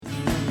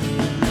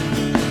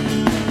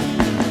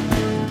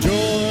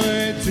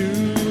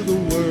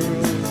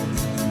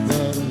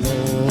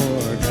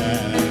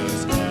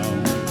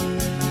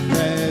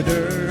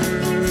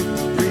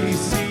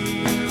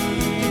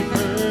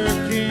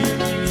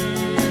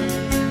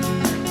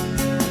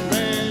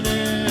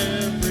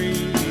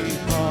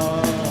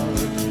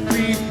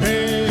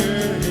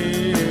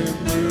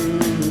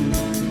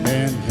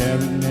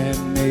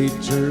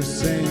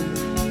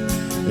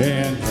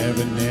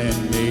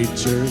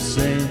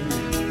sing,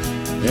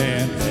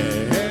 and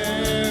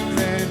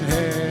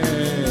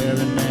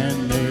heaven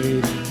and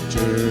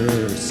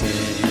nature sing.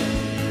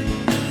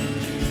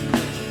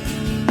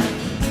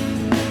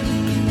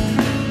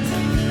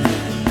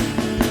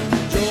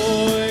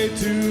 Joy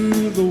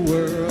to the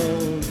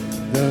world,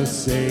 the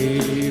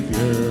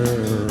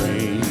Savior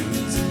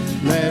reigns.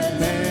 Let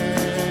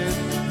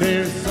men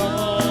their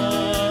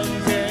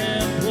songs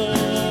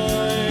employ,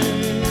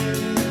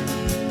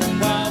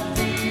 while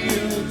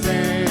fields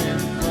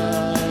and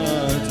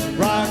floods,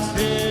 rocks,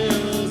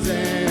 hills,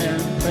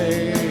 and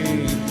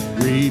plain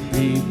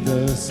repeat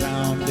the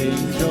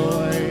sounding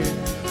joy,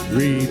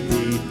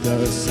 repeat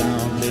the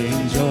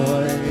sounding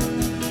joy,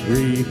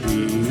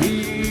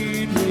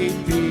 repeat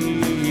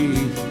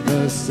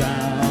the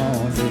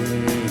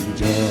sounding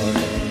joy.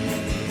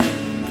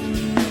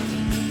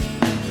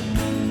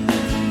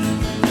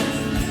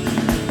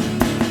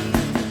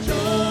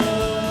 Joy,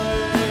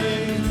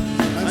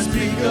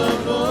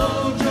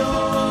 unspeakable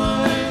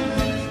joy,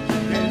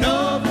 and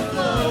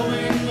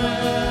overflowing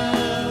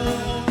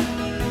well,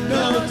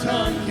 no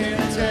tongue can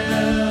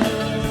tell.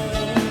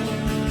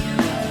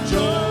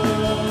 Joy,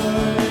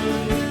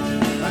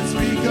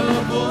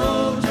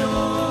 unspeakable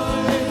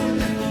joy,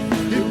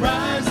 it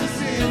rises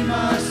in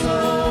my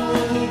soul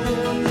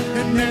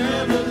and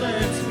never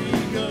lets me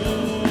go.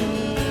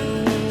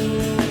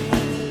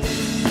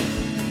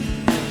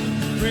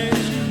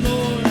 Praise you,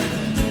 Lord.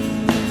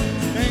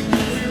 Thank you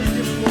for your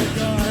gift, Lord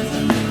God.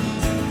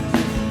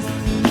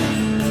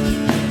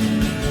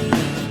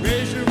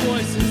 Raise your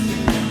voices.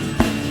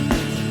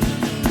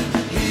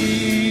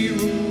 He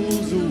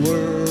rules the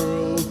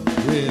world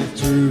with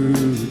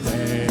truth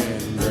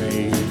and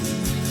grace,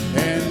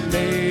 and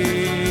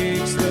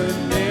makes the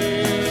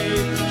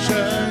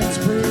nations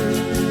prove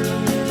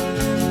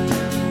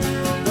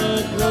the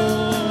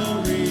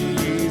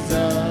glories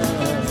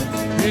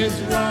of his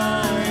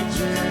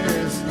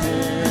righteousness,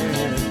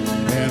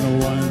 and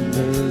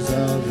wonders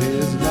of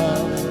his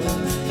love,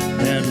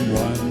 and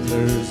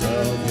wonders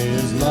of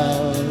his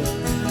love,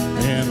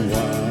 and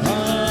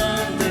wonders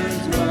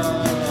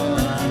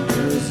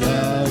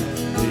of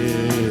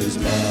his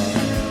love.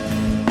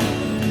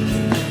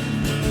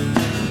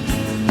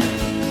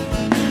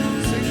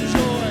 Sing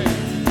joy,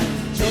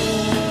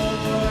 joy,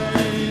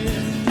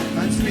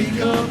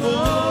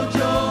 unspeakable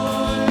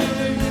joy,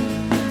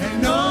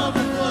 and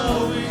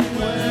overflowing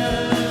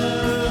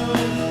well,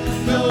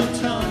 no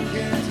tongue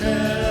can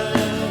tell.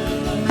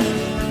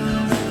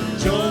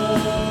 Joy,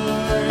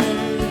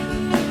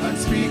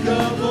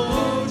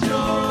 unspeakable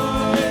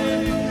joy,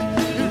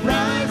 it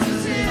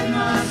rises in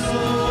my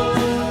soul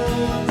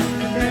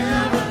and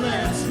never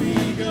lets me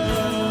go.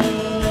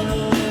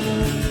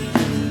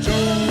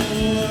 Joy,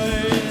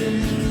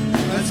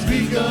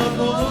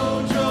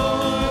 unspeakable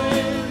joy,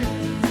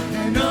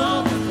 and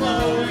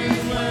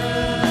overflowing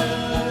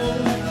well,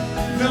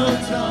 no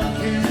tongue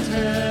can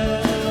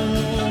tell.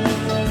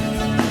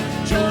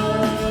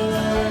 Joy,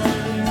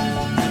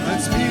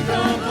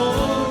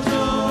 unspeakable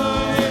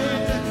joy,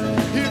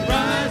 it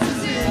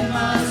rises in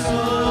my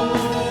soul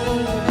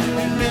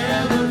and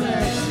never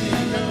lets me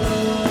go.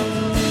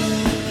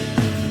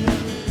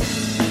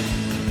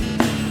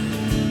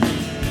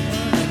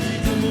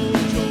 Unspeakable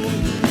joy,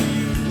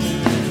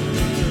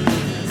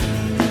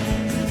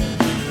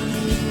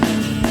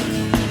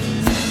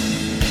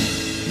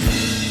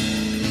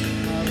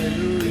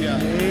 hallelujah.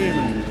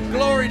 Amen.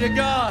 Glory to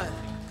God.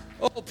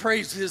 Oh,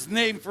 praise his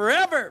name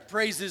forever.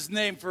 Praise his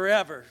name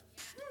forever.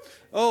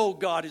 Oh,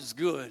 God is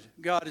good.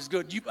 God is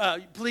good.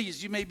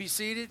 Please, you may be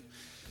seated.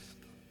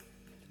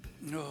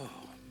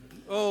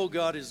 Oh,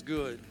 God is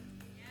good.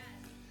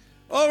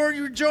 Oh, we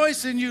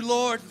rejoice in you,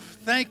 Lord.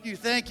 Thank you,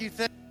 thank you,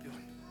 thank you.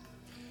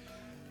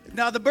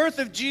 Now, the birth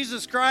of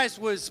Jesus Christ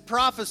was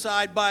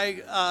prophesied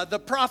by the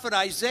prophet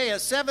Isaiah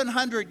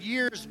 700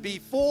 years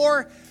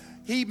before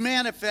he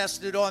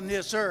manifested on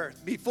this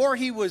earth, before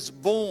he was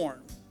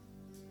born.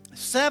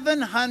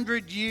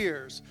 700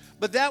 years.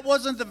 But that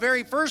wasn't the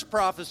very first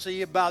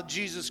prophecy about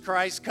Jesus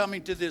Christ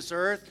coming to this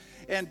earth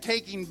and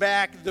taking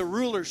back the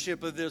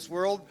rulership of this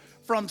world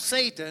from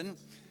Satan.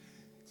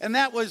 And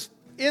that was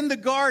in the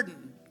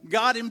garden.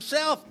 God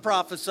himself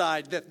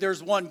prophesied that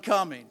there's one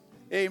coming.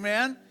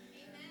 Amen?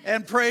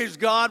 And praise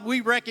God,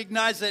 we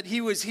recognize that he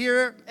was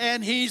here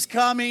and he's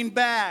coming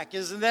back.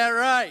 Isn't that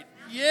right?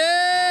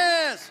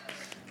 Yes!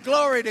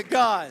 Glory to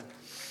God.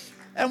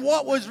 And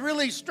what was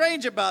really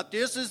strange about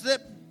this is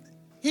that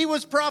he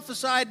was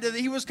prophesied that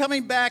he was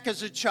coming back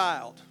as a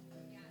child.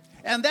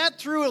 And that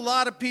threw a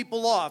lot of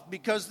people off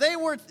because they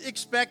were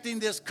expecting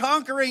this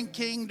conquering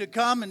king to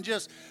come and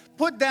just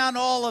put down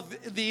all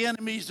of the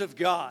enemies of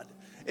God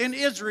and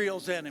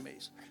Israel's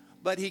enemies.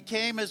 But he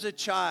came as a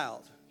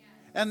child.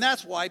 And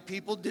that's why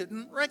people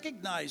didn't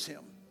recognize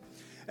him.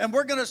 And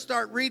we're going to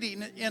start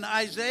reading in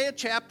Isaiah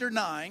chapter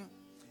 9.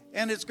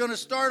 And it's going to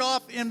start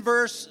off in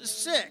verse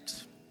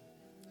 6.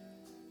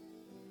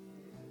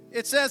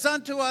 It says,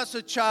 "Unto us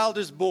a child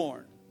is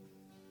born.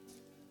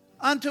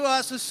 Unto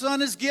us a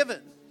son is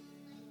given.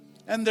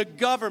 And the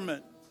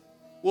government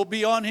will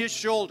be on his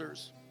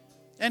shoulders.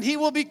 And he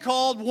will be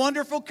called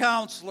Wonderful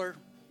Counselor,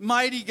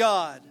 Mighty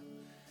God,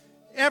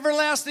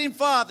 Everlasting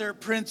Father,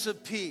 Prince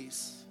of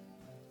Peace.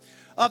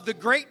 Of the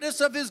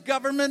greatness of his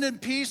government and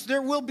peace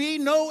there will be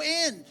no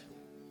end.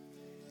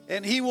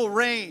 And he will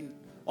reign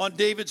on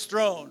David's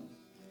throne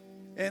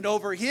and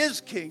over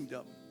his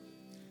kingdom.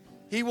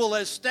 He will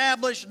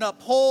establish and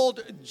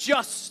uphold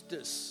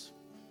justice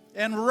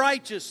and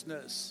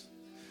righteousness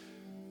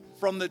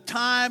from the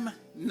time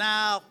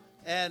now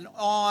and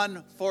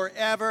on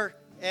forever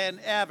and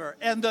ever.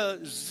 And the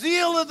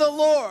zeal of the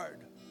Lord,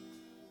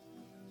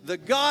 the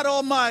God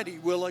Almighty,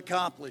 will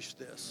accomplish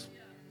this.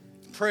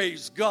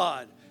 Praise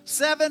God.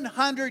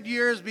 700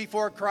 years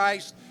before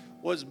Christ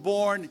was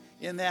born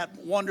in that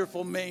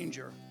wonderful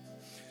manger.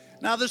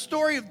 Now the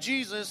story of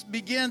Jesus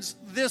begins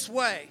this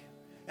way.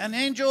 An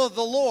angel of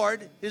the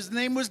Lord, his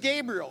name was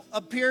Gabriel,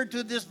 appeared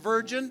to this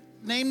virgin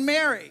named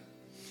Mary.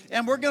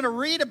 And we're going to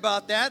read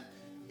about that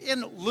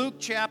in Luke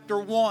chapter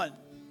 1.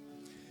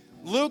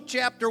 Luke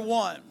chapter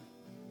 1,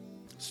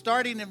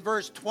 starting in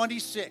verse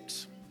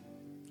 26.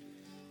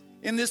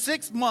 In the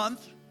 6th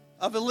month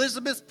of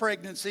Elizabeth's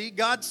pregnancy,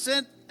 God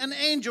sent an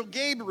angel,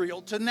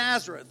 Gabriel, to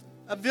Nazareth,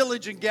 a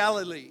village in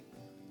Galilee,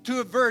 to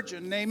a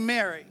virgin named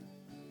Mary.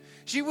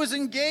 She was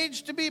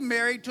engaged to be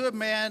married to a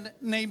man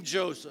named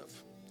Joseph,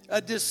 a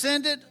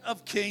descendant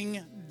of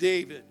King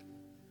David.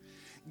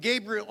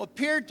 Gabriel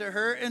appeared to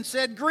her and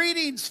said,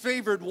 "Greetings,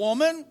 favored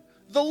woman,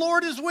 the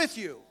Lord is with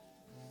you."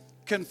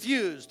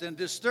 Confused and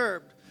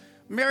disturbed,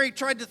 Mary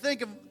tried to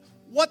think of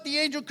what the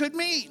angel could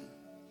mean.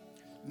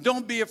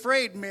 "Don't be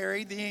afraid,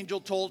 Mary," the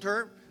angel told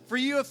her, "for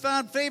you have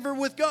found favor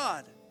with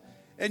God,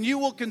 and you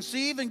will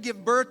conceive and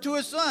give birth to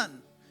a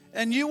son,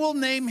 and you will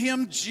name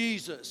him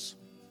Jesus.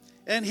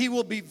 And he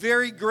will be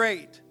very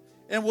great,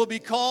 and will be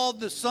called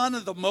the Son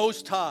of the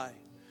Most High.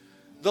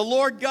 The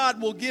Lord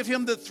God will give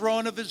him the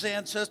throne of his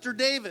ancestor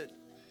David,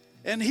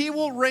 and he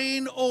will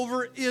reign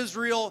over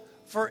Israel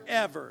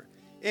forever,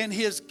 and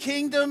his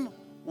kingdom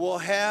will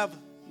have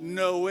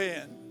no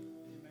end."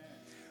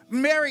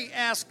 Mary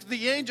asked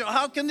the angel,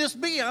 "How can this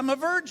be? I'm a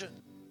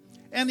virgin."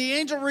 And the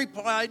angel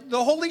replied,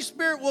 "The Holy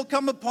Spirit will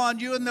come upon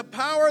you, and the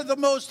power of the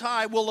Most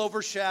High will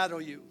overshadow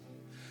you.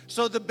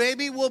 So the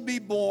baby will be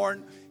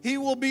born, he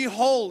will be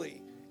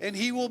holy, and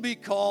he will be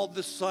called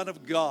the Son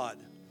of God.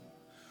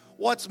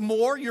 What's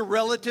more, your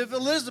relative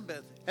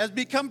Elizabeth has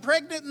become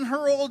pregnant in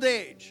her old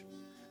age.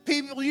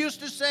 People used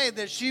to say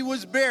that she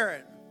was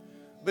barren,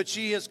 but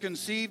she has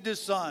conceived a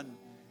son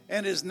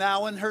and is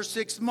now in her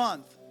 6th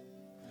month.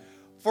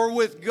 For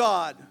with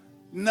God,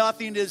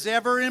 nothing is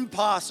ever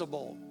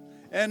impossible,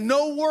 and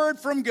no word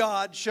from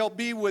God shall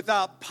be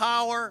without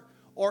power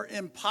or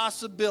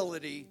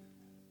impossibility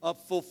of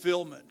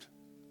fulfillment."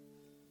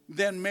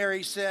 Then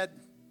Mary said,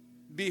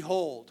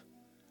 "Behold,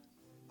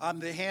 I'm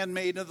the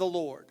handmaid of the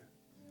Lord.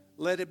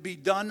 Let it be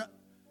done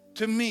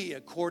to me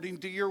according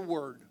to your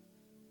word."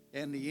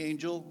 And the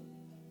angel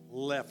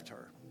left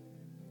her.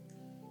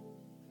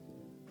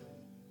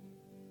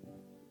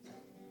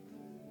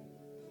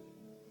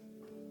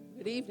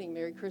 Good evening,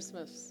 Merry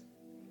Christmas.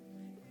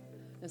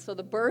 And so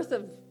the birth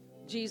of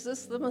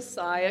Jesus the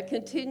Messiah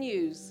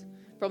continues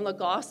from the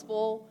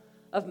Gospel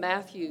of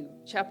Matthew,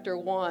 chapter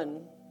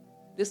 1.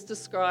 This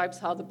describes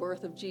how the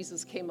birth of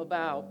Jesus came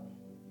about.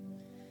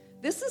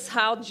 This is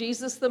how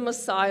Jesus the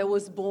Messiah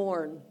was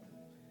born.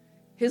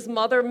 His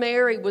mother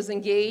Mary was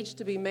engaged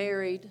to be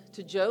married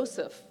to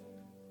Joseph.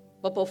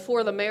 But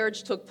before the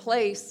marriage took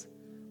place,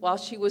 while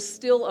she was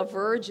still a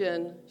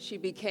virgin, she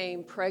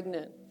became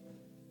pregnant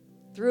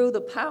through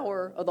the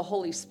power of the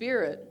Holy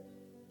Spirit.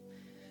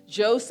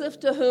 Joseph,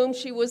 to whom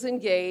she was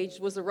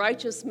engaged, was a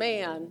righteous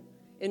man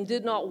and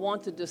did not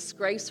want to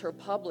disgrace her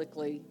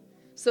publicly.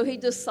 So he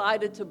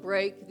decided to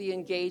break the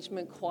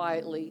engagement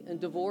quietly and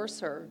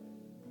divorce her.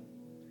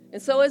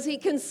 And so as he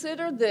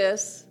considered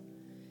this,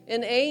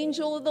 an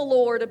angel of the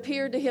Lord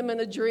appeared to him in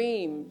a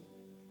dream.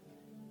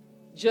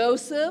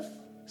 "Joseph,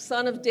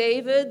 son of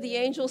David," the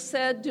angel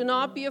said, "do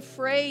not be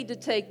afraid to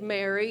take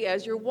Mary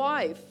as your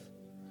wife,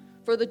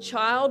 for the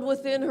child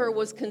within her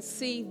was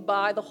conceived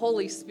by the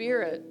Holy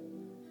Spirit.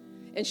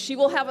 And she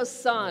will have a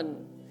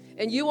son,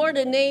 and you are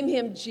to name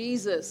him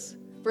Jesus,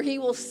 for he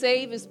will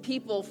save his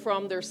people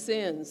from their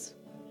sins."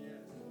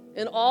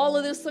 And all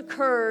of this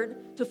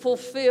occurred to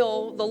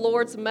fulfill the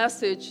Lord's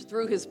message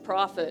through his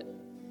prophet.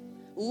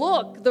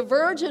 "Look, the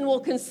virgin will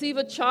conceive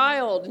a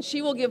child, and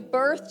she will give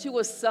birth to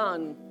a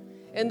son,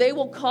 and they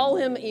will call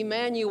him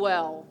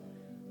Emmanuel,"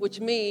 which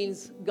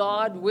means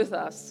God with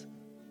us.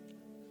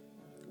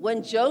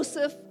 When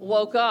Joseph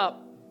woke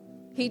up,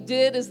 he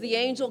did as the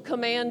angel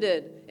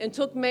commanded and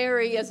took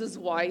Mary as his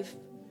wife,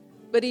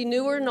 but he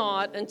knew her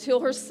not until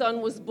her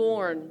son was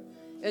born,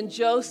 and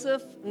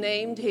Joseph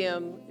named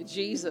him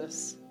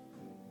Jesus.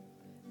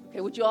 Okay,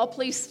 would you all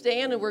please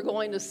stand, and we're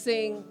going to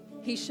sing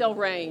 "He Shall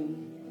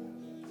Reign."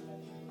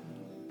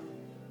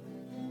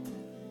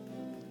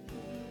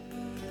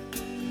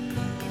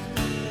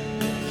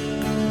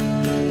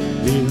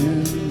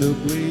 In the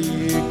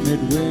bleak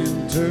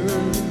midwinter,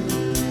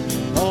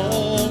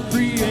 all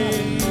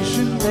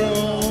creation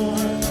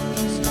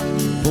groans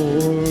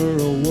for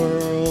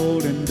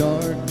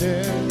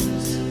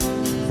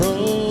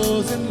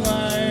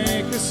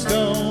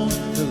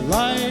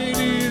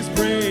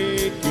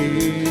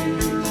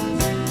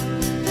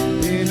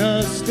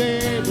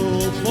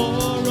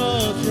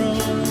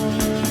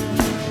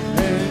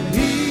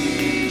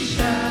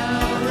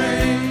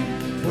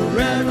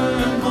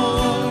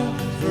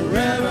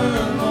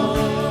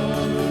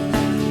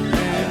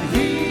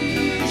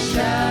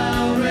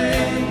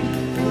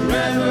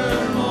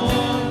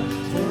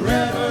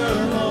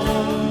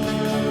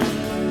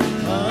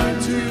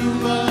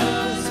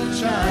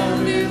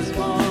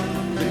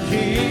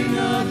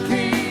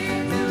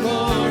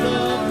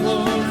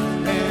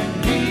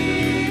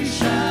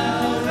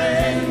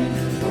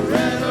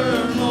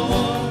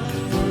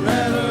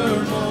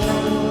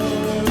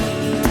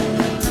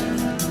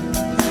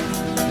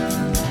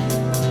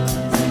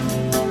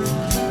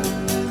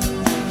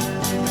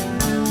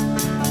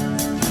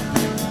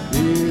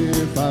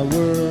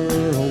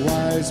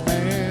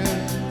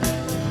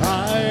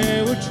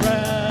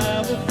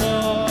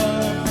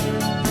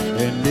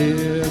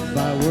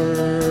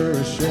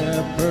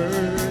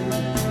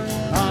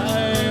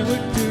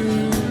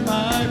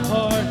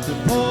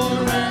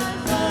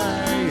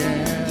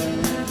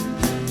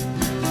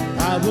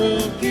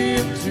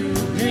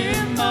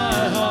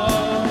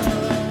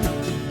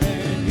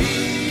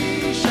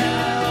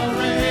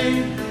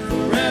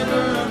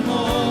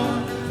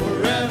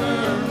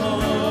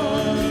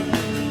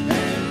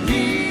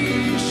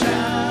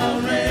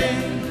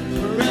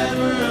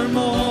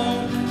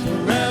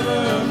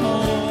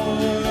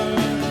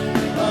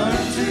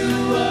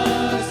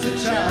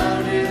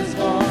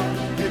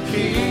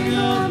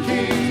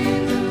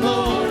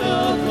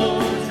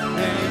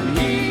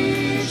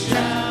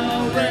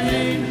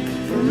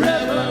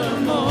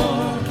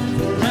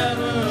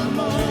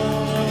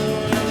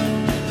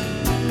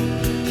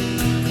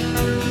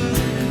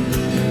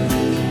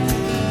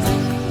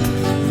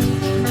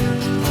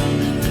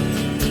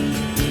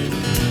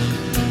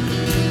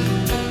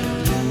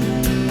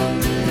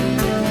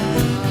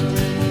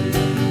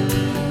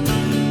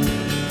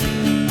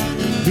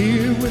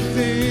Here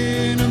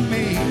within a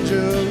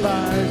manger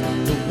lies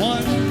the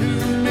one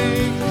who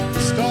made the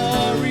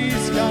starry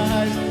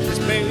skies. This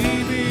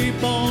baby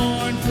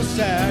born for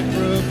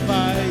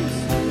sacrifice.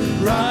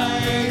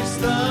 Christ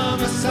the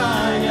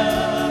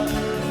Messiah,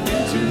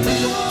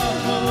 into our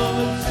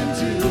hopes,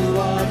 into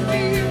our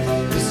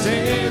fears. The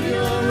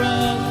Savior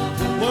of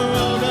the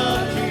world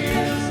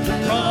appears, the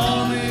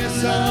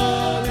promise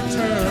of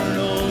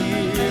eternal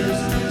years.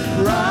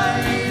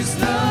 Christ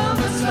the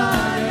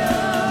Messiah,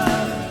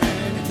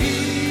 and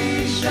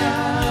he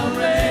shall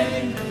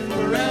reign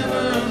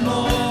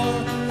forevermore,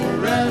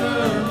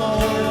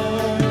 forevermore.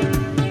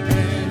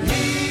 And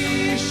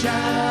he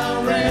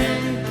shall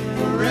reign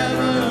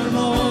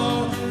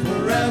forevermore,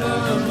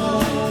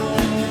 forevermore.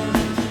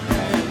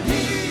 And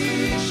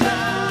he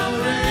shall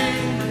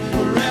reign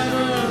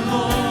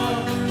forevermore,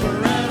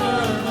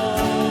 forevermore.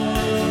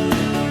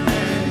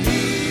 And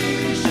he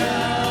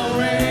shall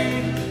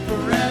reign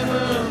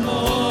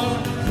forevermore,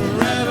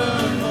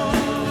 forevermore.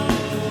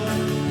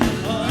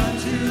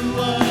 Unto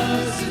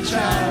us a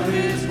child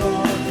is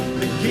born,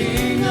 the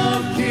King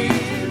of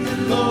kings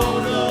and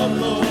Lord of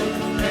lords,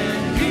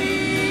 and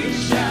he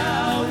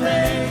shall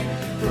reign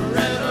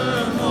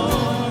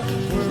forevermore,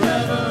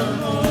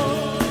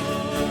 forevermore.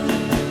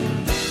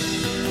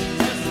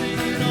 Blessing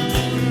and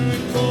honor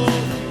and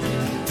glory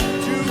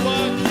to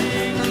our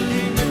King, the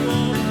King of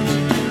all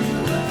kings.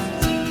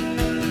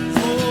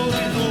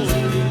 Holy,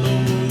 holy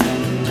Lord.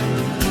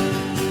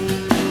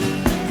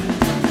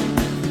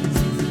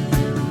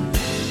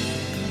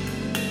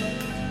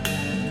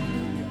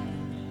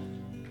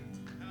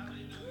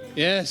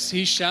 Yes,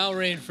 he shall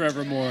reign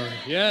forevermore.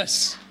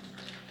 Yes.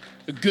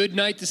 A good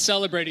night to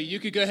celebrate it. You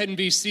could go ahead and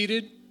be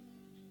seated.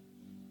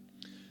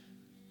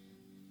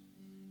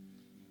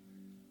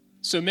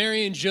 So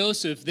Mary and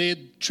Joseph, they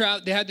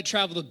had to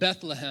travel to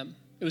Bethlehem.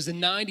 It was a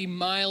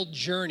 90-mile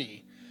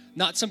journey.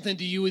 Not something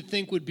that you would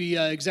think would be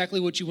exactly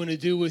what you want to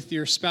do with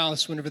your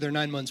spouse whenever they're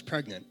 9 months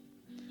pregnant.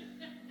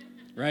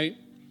 Right?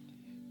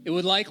 It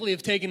would likely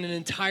have taken an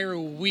entire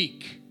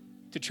week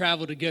to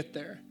travel to get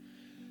there.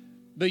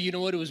 But you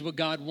know what? It was what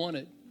God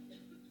wanted.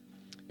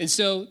 And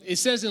so it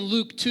says in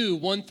Luke 2,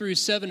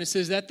 1-7, it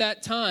says, at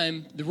that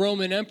time, the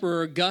Roman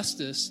Emperor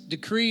Augustus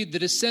decreed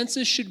that a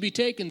census should be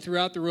taken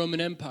throughout the Roman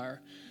Empire.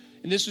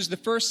 And this was the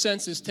first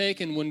census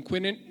taken when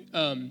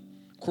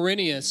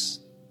Quirinius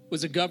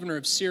was a governor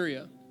of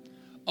Syria.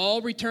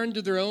 All returned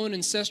to their own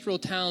ancestral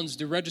towns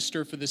to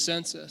register for the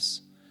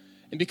census.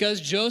 And because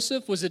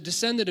Joseph was a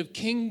descendant of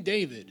King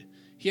David,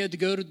 he had to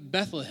go to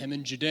Bethlehem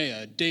in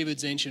Judea,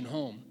 David's ancient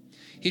home.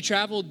 He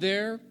traveled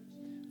there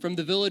from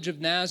the village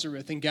of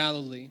Nazareth in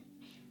Galilee.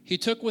 He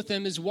took with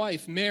him his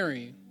wife,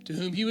 Mary, to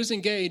whom he was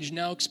engaged,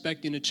 now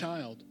expecting a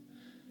child.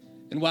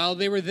 And while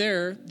they were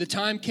there, the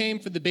time came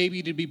for the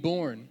baby to be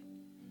born.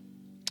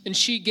 And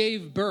she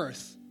gave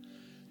birth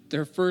to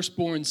her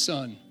firstborn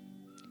son.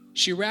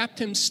 She wrapped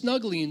him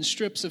snugly in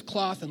strips of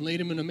cloth and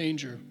laid him in a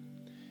manger,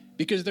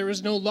 because there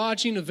was no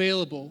lodging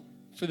available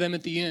for them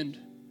at the inn.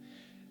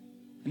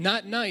 And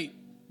that night,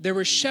 there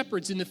were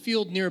shepherds in the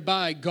field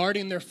nearby,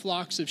 guarding their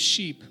flocks of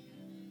sheep.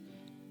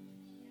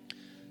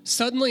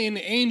 Suddenly an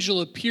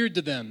angel appeared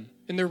to them,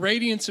 and the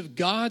radiance of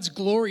God's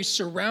glory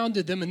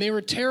surrounded them, and they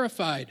were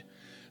terrified.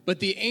 But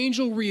the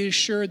angel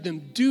reassured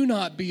them. Do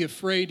not be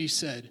afraid, he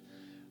said.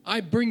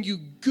 I bring you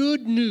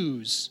good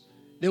news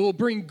that will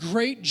bring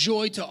great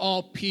joy to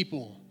all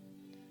people.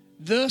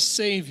 The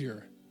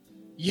Savior,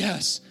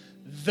 yes,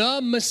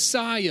 the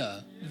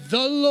Messiah,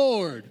 the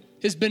Lord,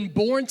 has been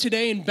born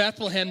today in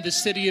Bethlehem, the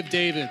city of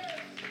David.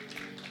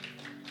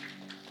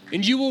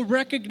 And you will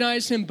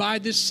recognize him by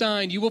this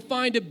sign. You will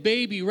find a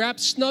baby wrapped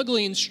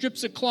snugly in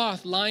strips of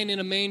cloth lying in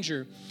a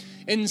manger.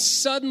 And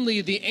suddenly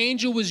the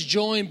angel was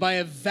joined by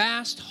a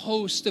vast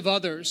host of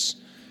others,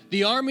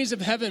 the armies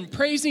of heaven,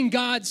 praising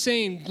God,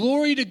 saying,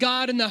 Glory to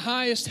God in the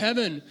highest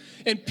heaven,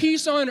 and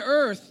peace on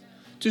earth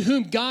to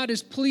whom God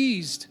is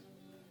pleased.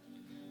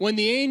 When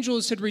the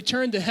angels had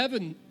returned to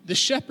heaven, the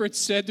shepherds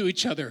said to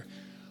each other,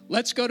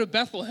 Let's go to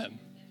Bethlehem.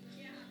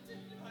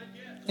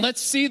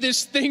 Let's see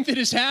this thing that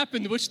has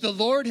happened, which the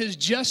Lord has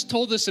just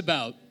told us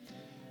about.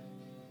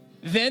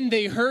 Then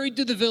they hurried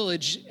to the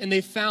village, and they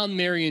found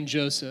Mary and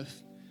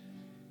Joseph.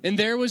 And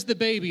there was the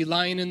baby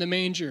lying in the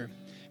manger.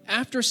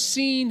 After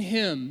seeing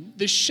him,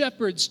 the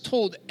shepherds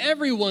told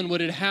everyone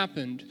what had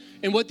happened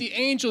and what the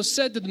angel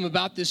said to them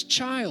about this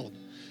child.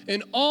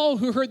 And all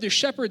who heard the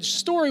shepherd's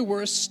story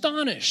were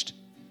astonished.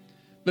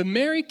 But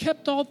Mary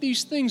kept all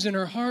these things in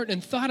her heart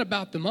and thought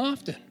about them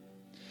often.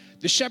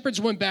 The shepherds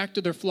went back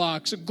to their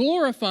flocks,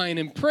 glorifying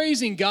and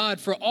praising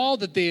God for all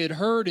that they had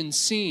heard and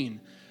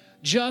seen,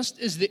 just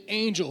as the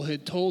angel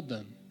had told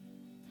them.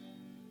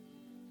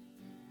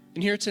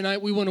 And here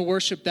tonight, we want to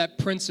worship that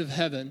Prince of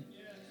Heaven.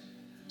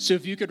 So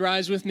if you could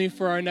rise with me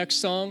for our next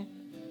song.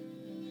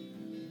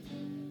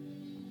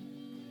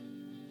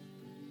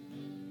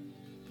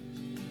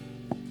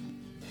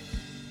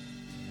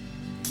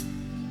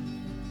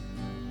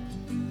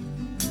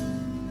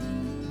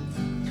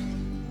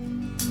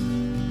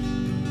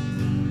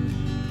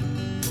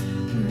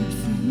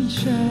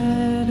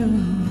 Shadows shadow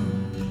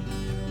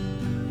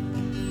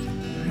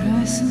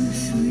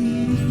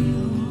restlessly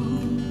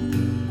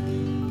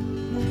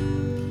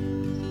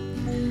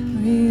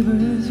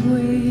laborers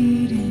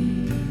waiting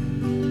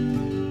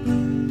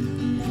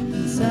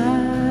in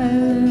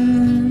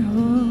silent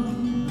hope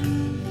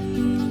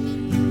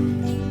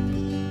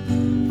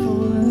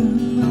for the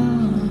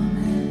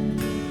moment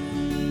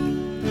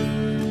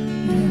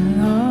that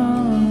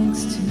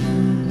longs to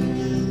know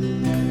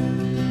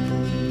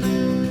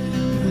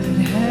what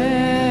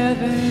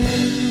heaven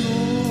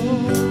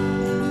holds.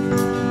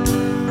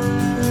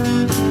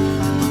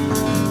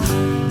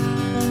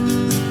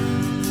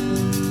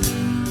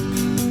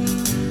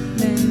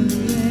 Then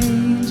the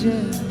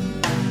angel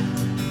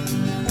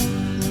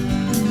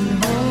in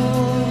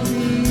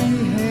holy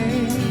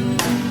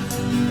haste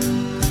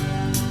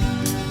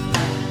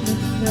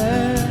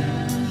lifted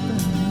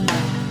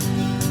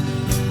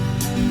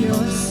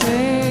your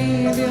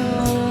Savior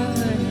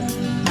name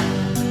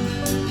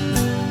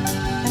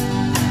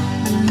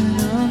in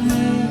a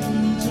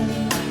manger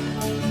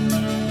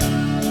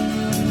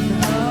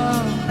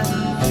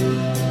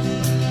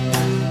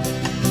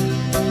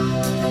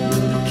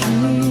the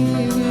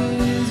King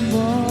is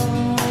born.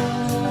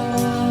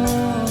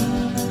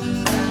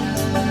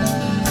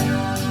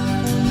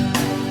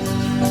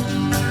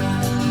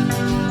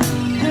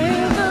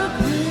 Hail the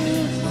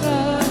Prince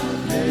of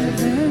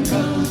Heaven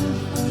come,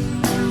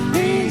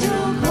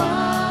 angel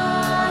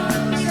choir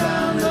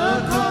sound the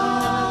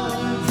call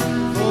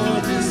for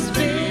this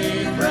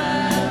babe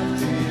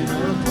wrapped in a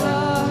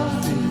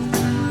cloth,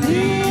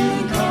 the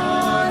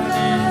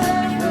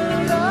incarnate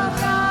Word of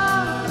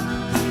God.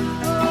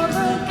 For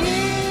the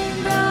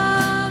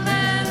kingdom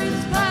and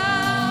its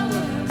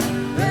power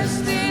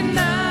resting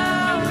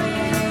now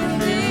in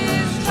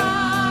this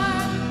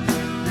child,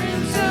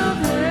 Prince of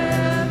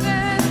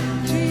Heaven,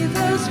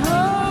 Jesus,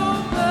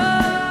 hope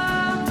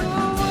of the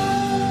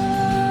world.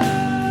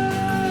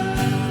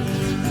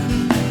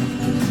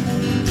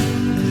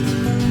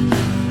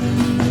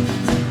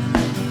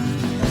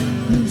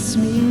 This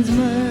means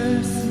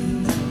mercy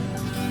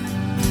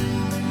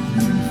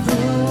in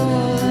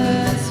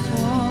fullest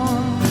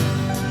form,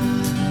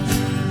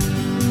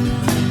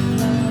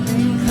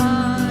 loving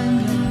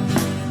kindness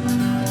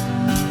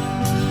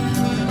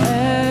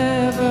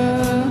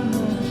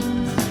evermore.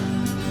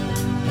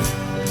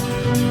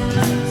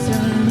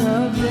 Son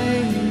of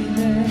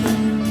David,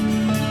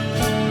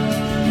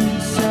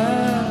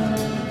 Son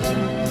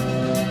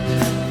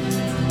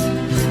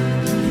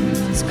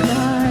Jesus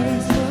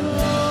Christ the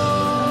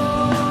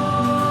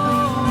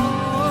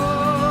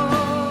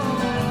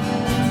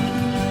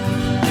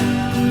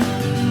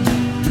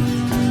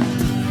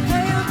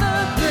Hail the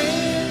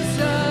Prince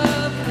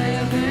of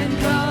Heaven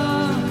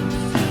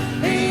comes,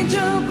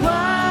 angel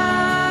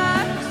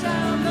choir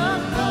sound the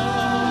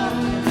call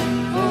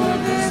for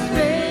this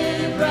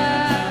babe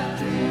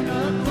wrapped in a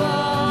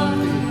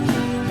cloth,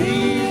 the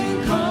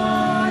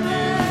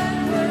incarnate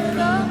Word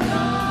of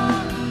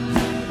God.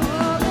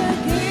 For the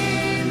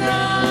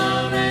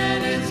kingdom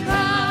and its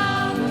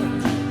power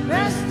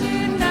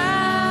resting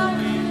now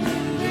in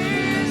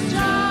this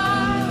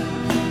child,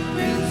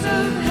 Prince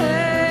of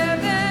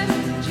Heaven,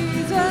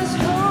 Jesus,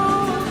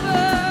 hope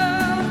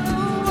of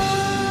the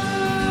world.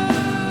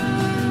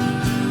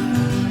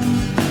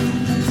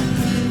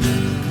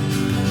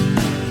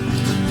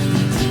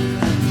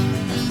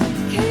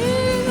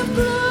 King of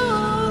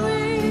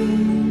glory,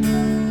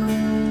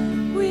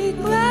 we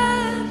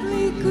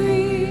gladly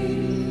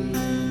greet,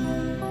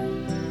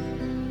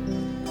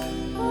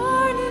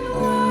 born in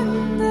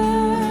wonder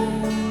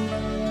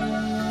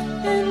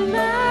and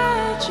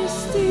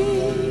majesty,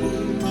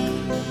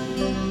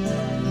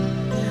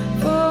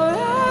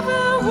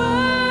 forever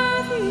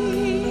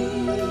worthy,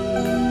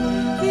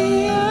 the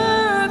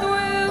earth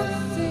will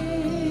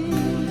sing.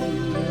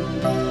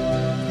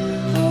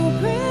 O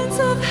Prince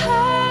of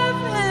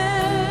Heaven,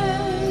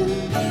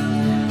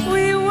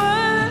 we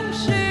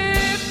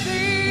worship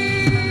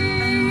thee.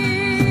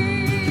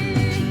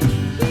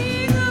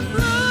 King of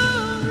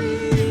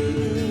glory,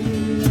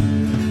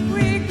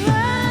 we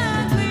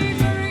gladly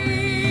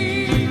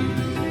greet,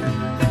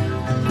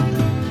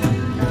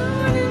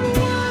 born in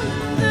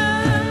wonder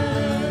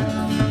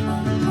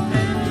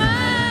and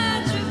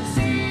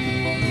majesty,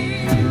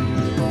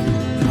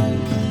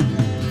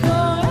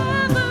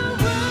 forever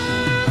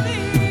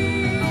worthy,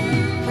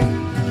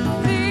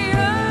 the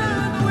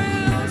earth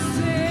will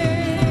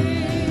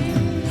sing.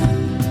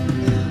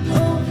 O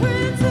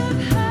Prince of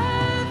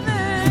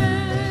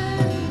Heaven,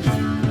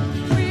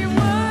 we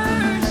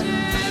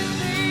worship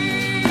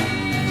thee.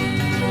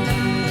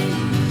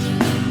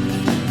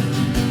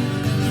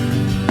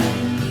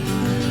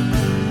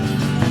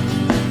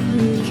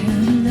 We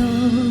can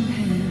know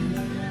him,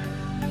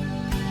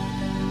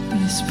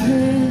 this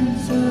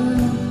Prince of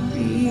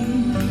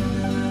Peace,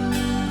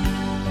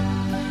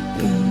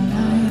 in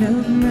light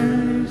of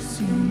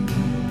mercy,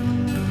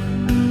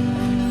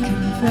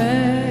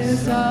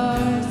 confess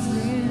our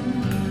sin,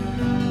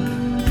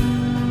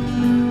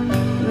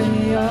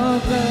 lay our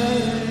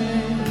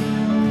burden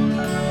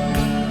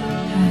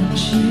at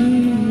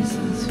Jesus.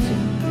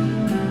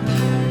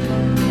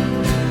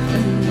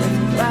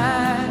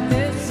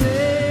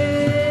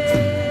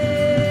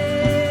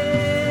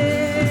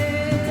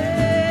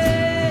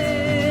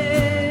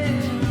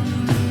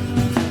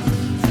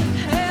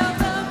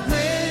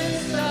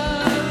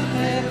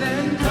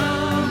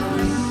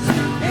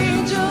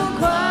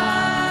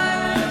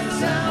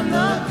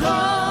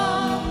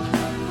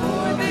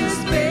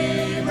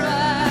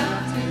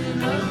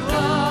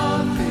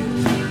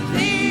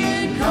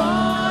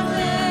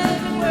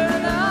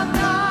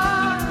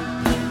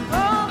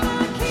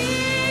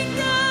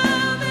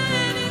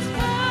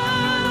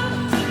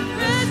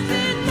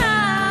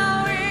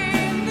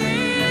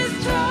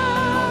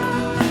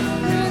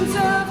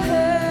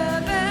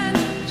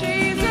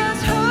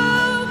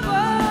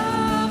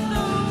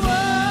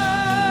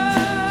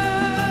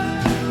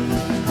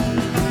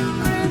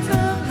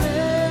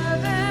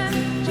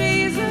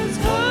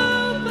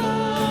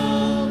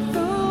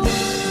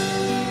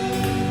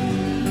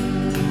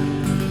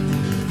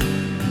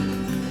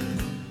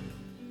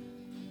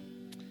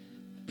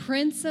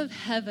 Prince of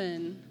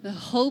Heaven, the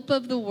hope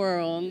of the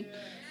world.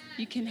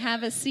 You can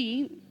have a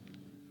seat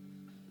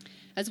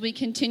as we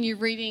continue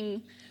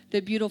reading the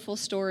beautiful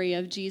story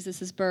of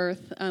Jesus'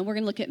 birth. We're going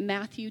to look at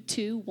Matthew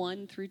 2,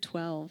 1 through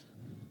 12.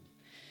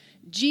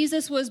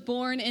 Jesus was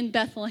born in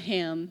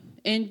Bethlehem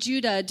in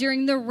Judah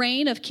during the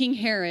reign of King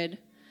Herod.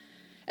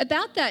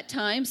 About that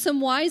time,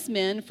 some wise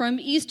men from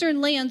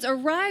eastern lands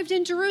arrived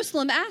in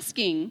Jerusalem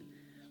asking,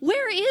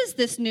 "Where is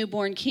this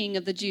newborn king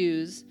of the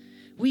Jews?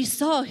 We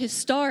saw his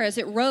star as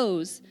it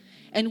rose,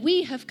 and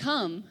we have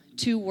come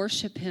to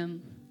worship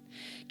him."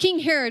 King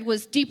Herod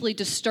was deeply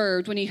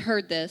disturbed when he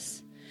heard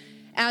this,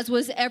 as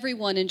was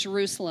everyone in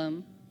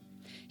Jerusalem.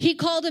 He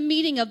called a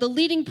meeting of the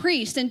leading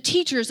priests and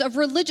teachers of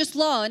religious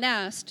law and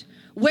asked,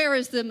 "Where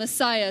is the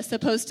Messiah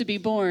supposed to be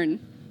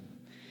born?"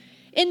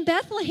 "In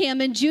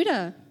Bethlehem in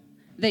Judah,"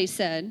 they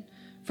said,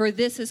 "for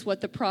this is what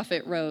the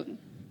prophet wrote.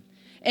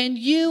 And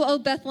you, O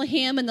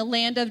Bethlehem, in the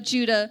land of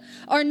Judah,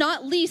 are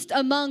not least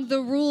among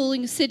the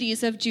ruling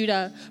cities of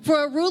Judah,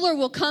 for a ruler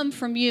will come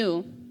from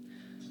you,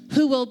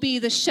 who will be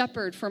the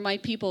shepherd for my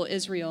people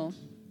Israel."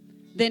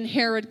 Then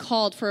Herod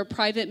called for a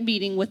private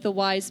meeting with the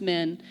wise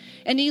men,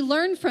 and he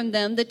learned from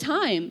them the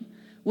time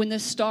when the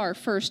star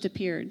first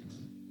appeared.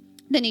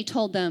 Then he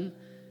told them,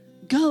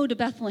 "Go to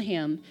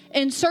Bethlehem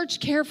and search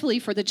carefully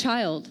for the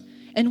child,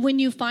 and when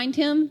you find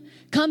him,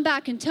 come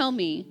back and tell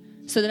me,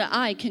 so that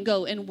I can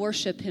go and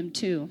worship him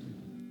too."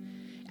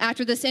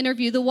 After this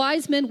interview, the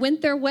wise men went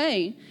their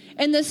way,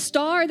 and the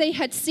star they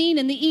had seen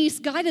in the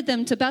east guided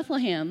them to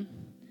Bethlehem.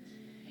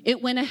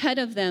 It went ahead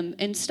of them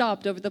and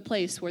stopped over the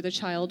place where the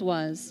child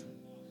was.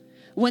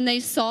 When they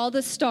saw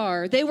the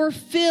star, they were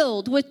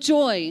filled with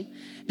joy.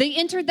 They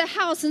entered the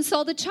house and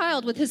saw the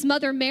child with his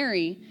mother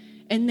Mary,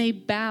 and they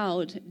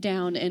bowed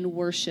down and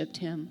worshiped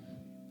him.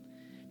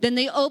 Then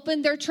they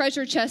opened their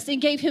treasure chest and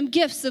gave him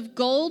gifts of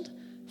gold,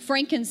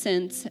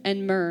 frankincense,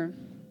 and myrrh.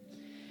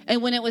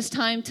 And when it was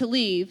time to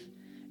leave,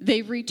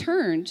 they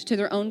returned to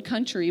their own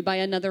country by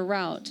another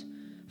route,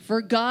 for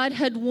God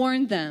had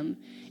warned them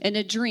in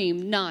a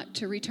dream not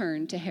to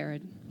return to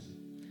Herod.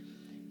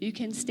 You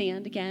can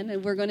stand again,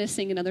 and we're going to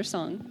sing another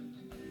song.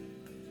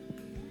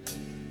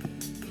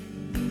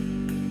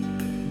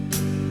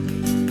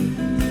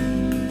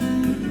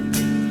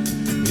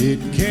 It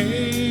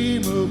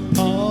came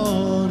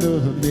upon a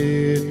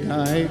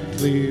midnight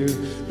clear,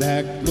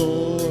 that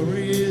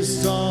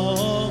glorious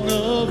song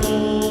of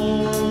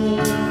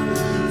old,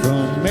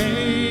 from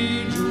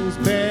angels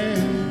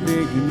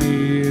bending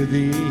near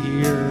the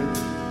earth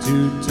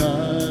to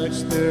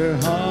touch their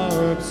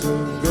hearts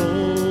of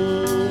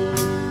gold.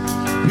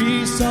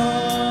 Peace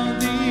on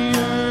the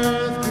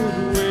earth,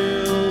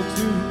 goodwill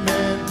to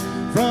men,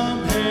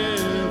 from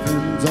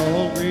heaven's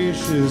all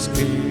gracious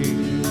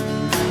King.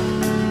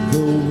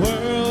 The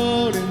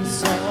world in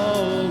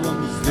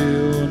solemn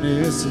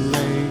stillness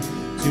lay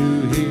to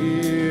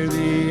hear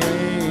the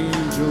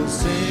angels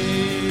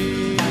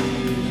sing.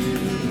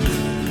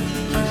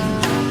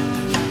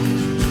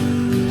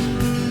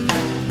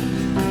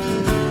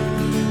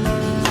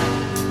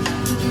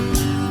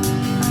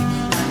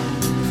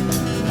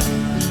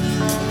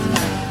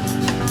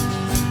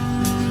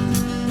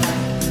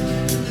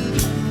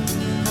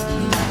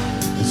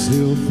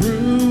 Still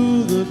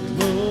through the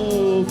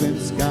cloven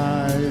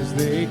skies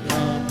they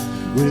come,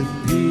 with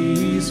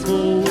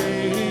peaceful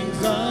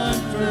wings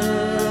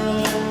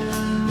unfurled,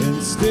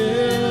 and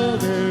still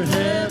their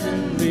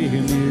heavenly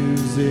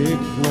music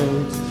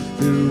floats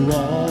through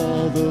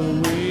all the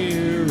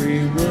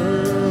weary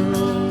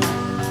world.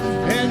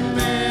 And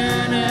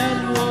man at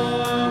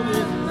war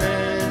with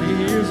man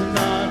hears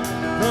not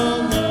the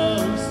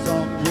love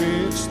song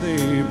which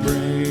they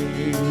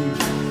bring.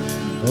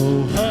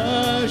 Oh,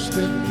 hush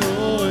the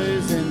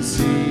noise and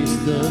cease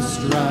the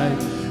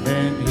strife,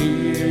 and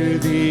hear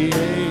the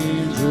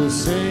angels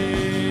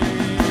sing.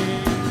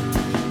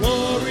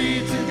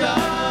 Glory to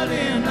God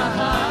in the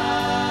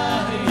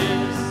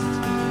highest,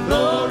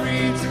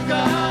 glory to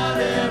God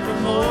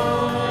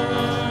evermore.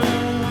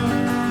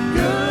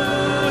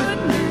 Good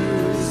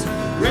news,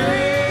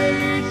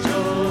 great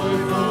joy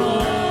for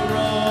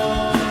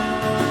all.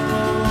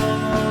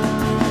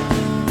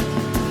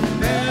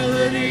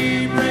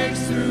 Melody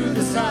breaks through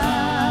the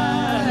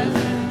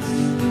silence,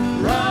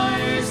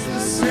 Christ the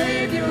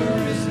Savior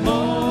is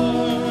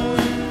born.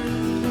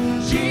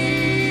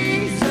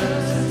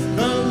 Jesus,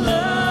 the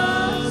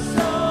love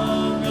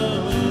song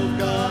of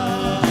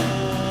God.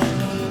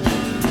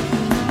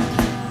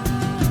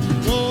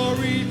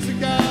 Glory to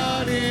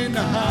God in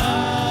the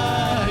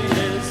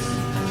highest,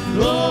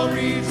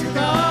 glory to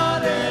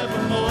God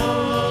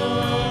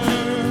evermore.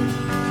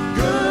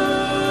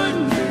 Good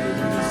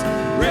news,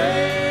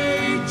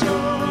 great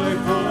joy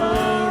for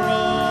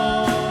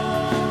all.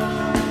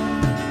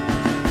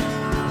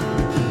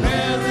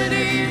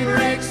 Melody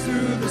breaks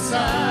through the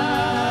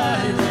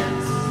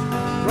silence,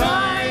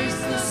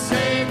 Christ the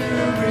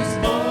Savior is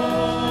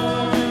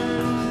born.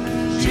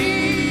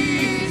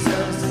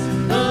 Jesus,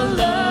 the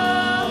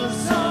love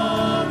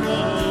song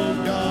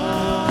of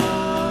God.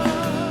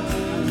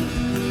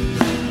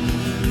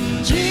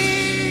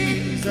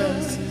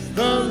 Jesus,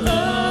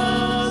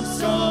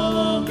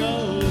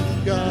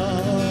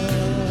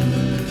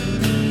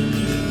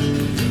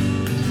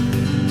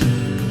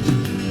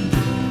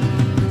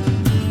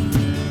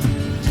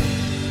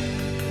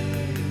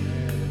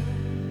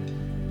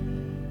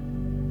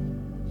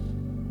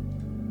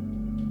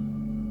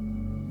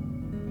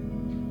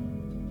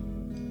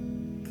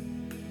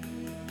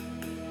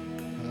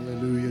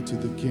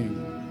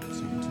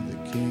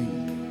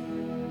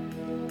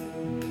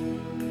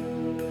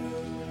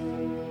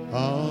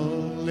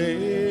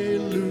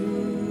 Alleluia.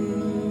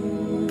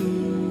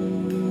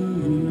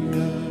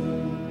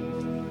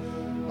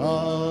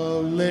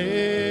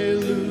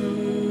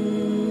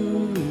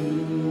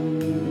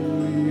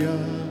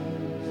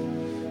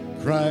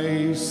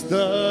 Christ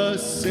the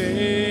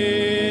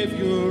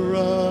Savior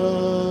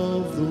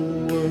of the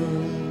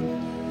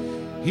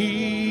world,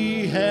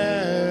 He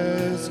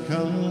has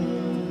come.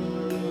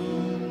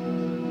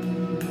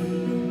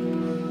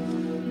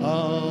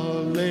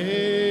 Alleluia.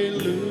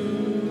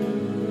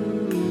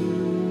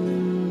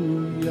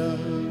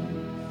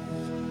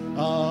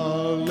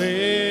 Alleluia.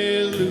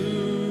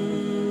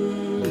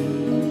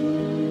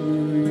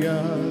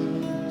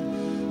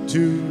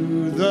 To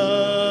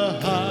the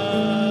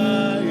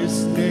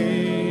highest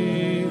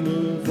name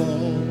of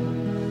all.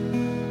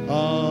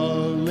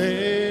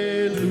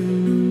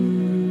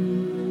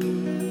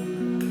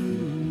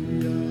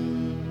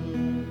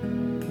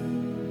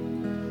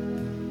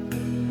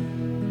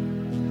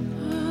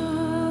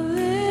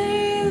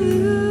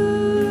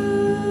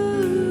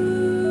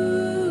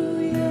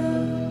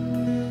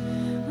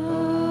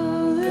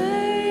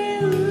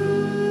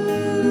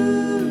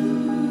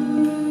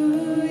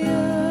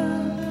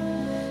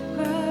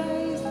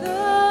 Christ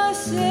the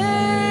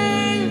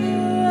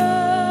Savior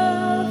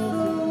of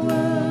the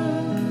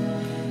world,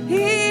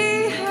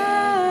 He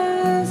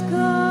has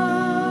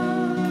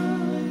come.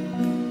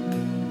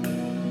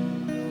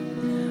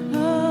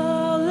 Alleluia.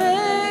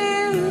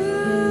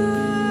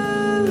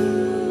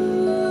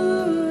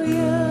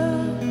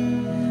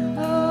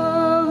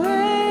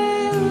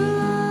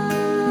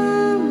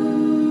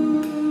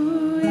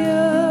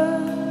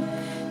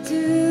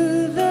 To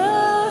the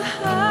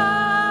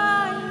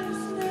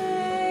highest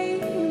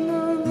name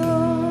of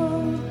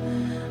all.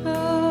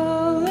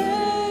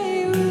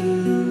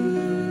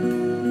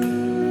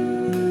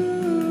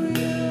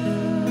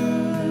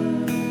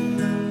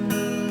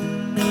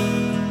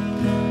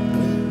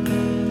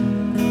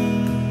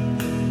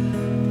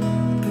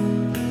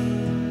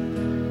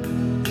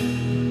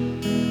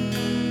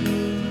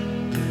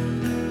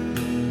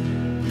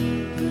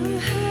 The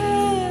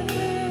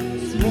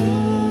heavens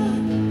roar,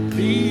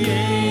 The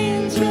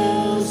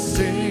angels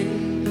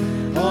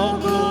sing, all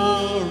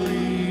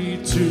glory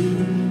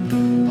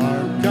to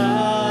our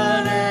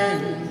God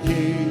and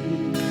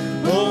King.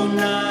 O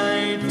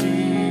night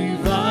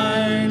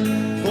divine,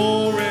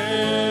 forevermore.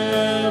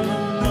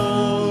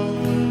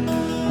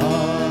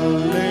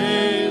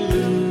 Alleluia.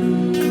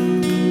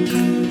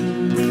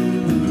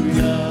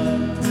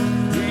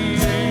 The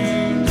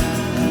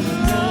angels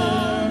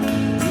roar,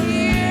 the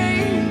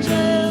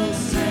angels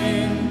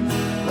sing,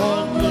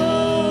 all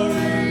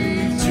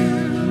glory to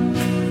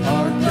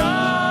our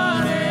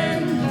God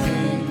and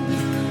King.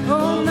 O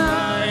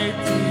night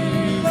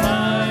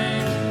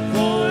divine,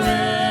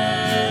 forevermore.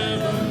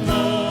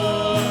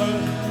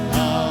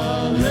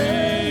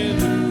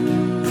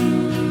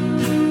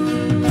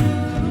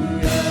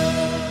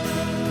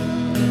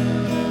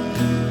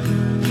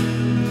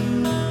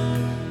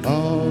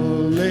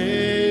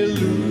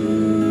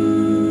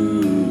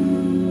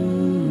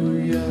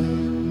 Alleluia.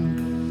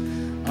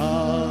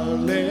 Alleluia.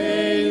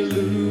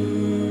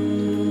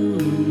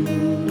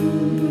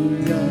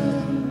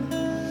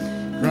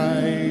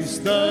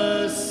 Christ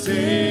the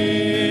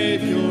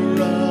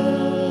Savior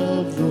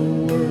of the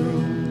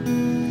world,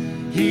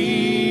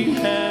 He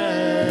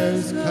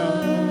has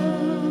come.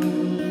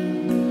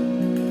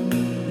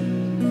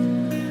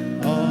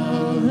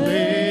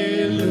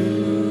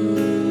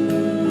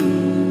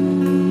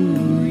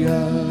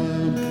 Alleluia.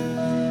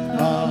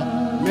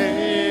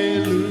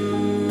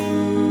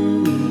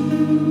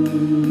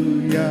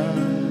 Alleluia.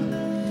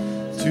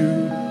 To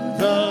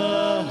the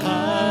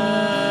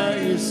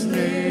highest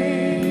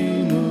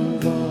name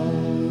of all.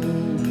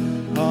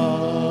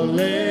 Alleluia.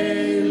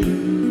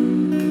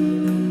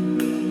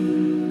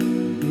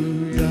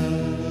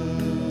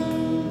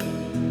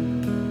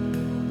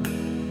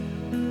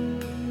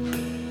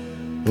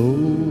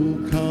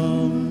 Oh,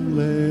 come,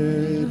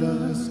 let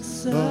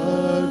us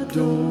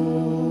adore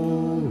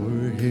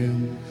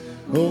Him.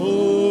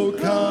 Oh,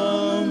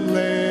 come,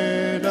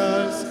 let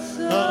us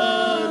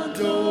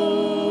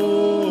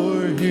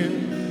adore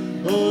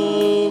Him.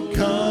 Oh,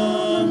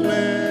 come,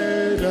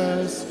 let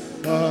us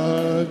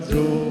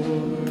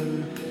adore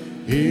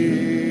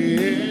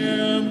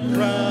Him,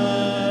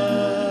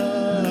 Christ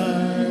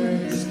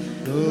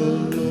the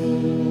Lord.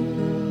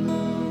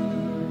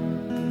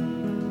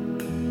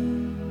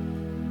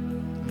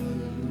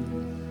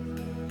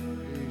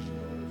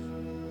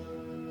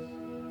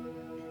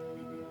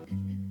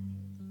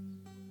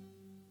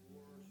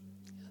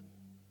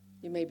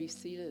 You may be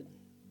seated.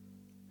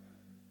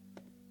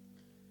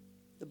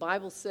 The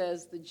Bible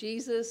says that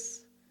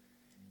Jesus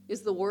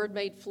is the Word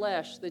made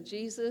flesh, that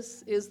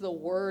Jesus is the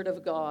Word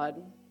of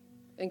God.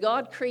 And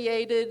God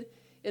created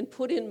and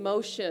put in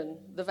motion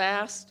the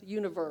vast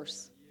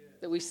universe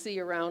that we see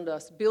around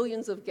us,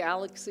 billions of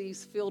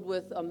galaxies filled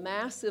with a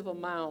massive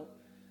amount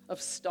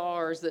of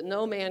stars that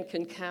no man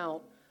can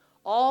count,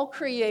 all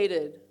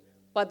created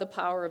by the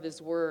power of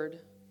His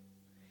Word.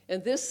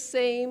 And this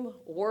same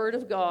Word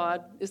of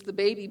God is the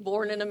baby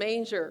born in a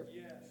manger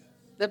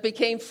that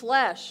became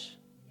flesh.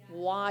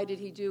 Why did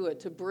he do it?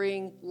 To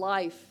bring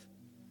life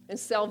and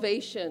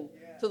salvation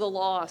to the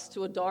lost,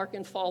 to a dark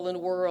and fallen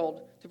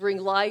world, to bring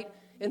light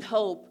and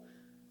hope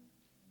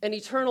and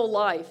eternal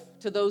life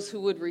to those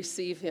who would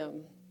receive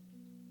him.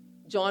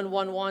 John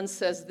 1:1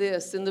 says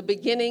this, "In the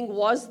beginning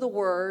was the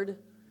Word,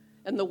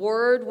 and the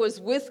Word was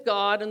with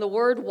God, and the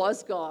Word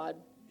was God.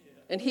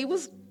 And he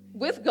was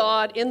with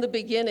God in the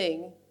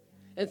beginning,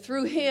 and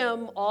through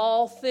him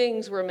all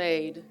things were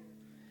made.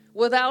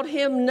 Without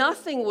him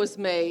nothing was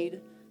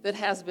made that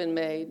has been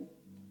made.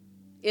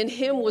 In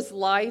him was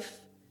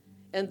life,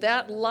 and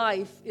that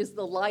life is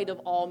the light of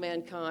all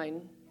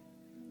mankind.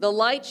 The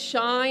light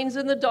shines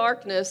in the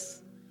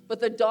darkness, but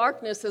the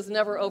darkness has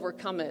never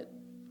overcome it."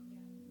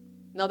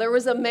 Now there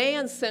was a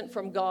man sent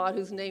from God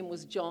whose name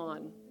was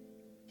John.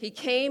 He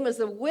came as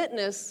a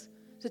witness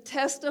to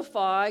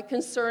testify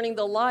concerning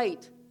the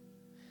light,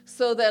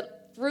 so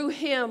that through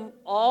him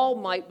all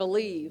might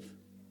believe.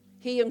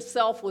 He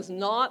himself was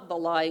not the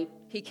light.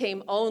 He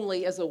came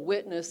only as a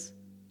witness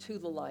to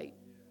the light.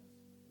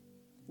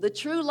 The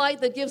true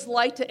light that gives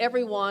light to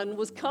everyone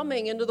was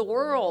coming into the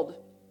world.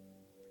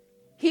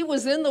 He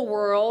was in the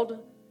world,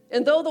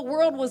 and though the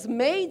world was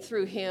made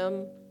through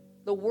him,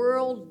 the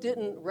world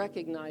didn't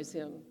recognize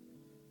him.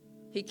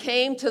 He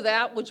came to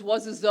that which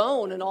was his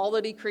own and all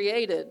that he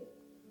created,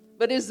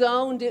 but his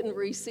own didn't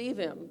receive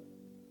him.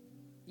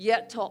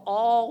 Yet to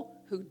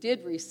all who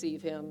did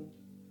receive him,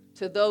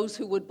 to those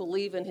who would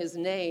believe in his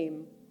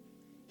name,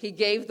 he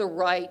gave the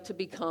right to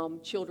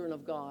become children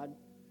of God.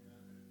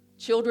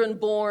 Children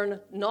born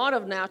not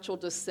of natural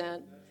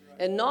descent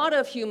and not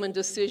of human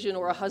decision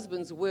or a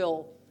husband's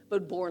will,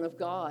 but born of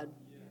God.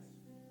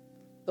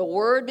 The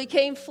Word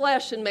became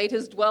flesh and made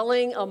his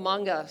dwelling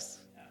among us.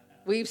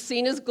 We've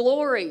seen his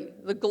glory,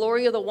 the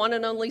glory of the one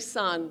and only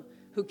Son,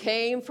 who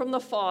came from the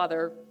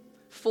Father,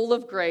 full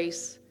of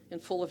grace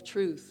and full of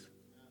truth.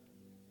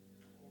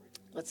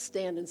 Let's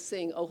stand and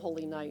sing, O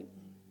Holy Night.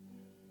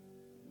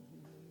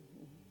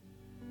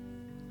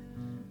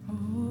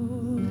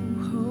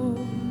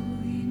 Holy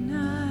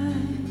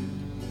night,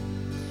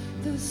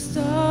 the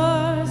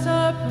stars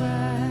are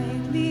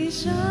brightly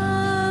shining.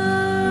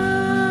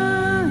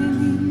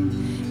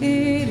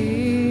 It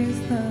is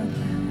the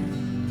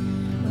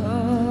night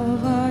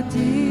of our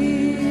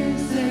dear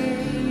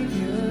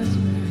Savior's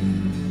birth.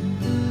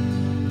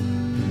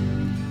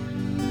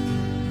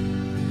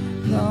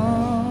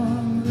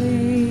 Long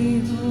lay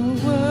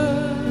the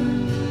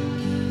world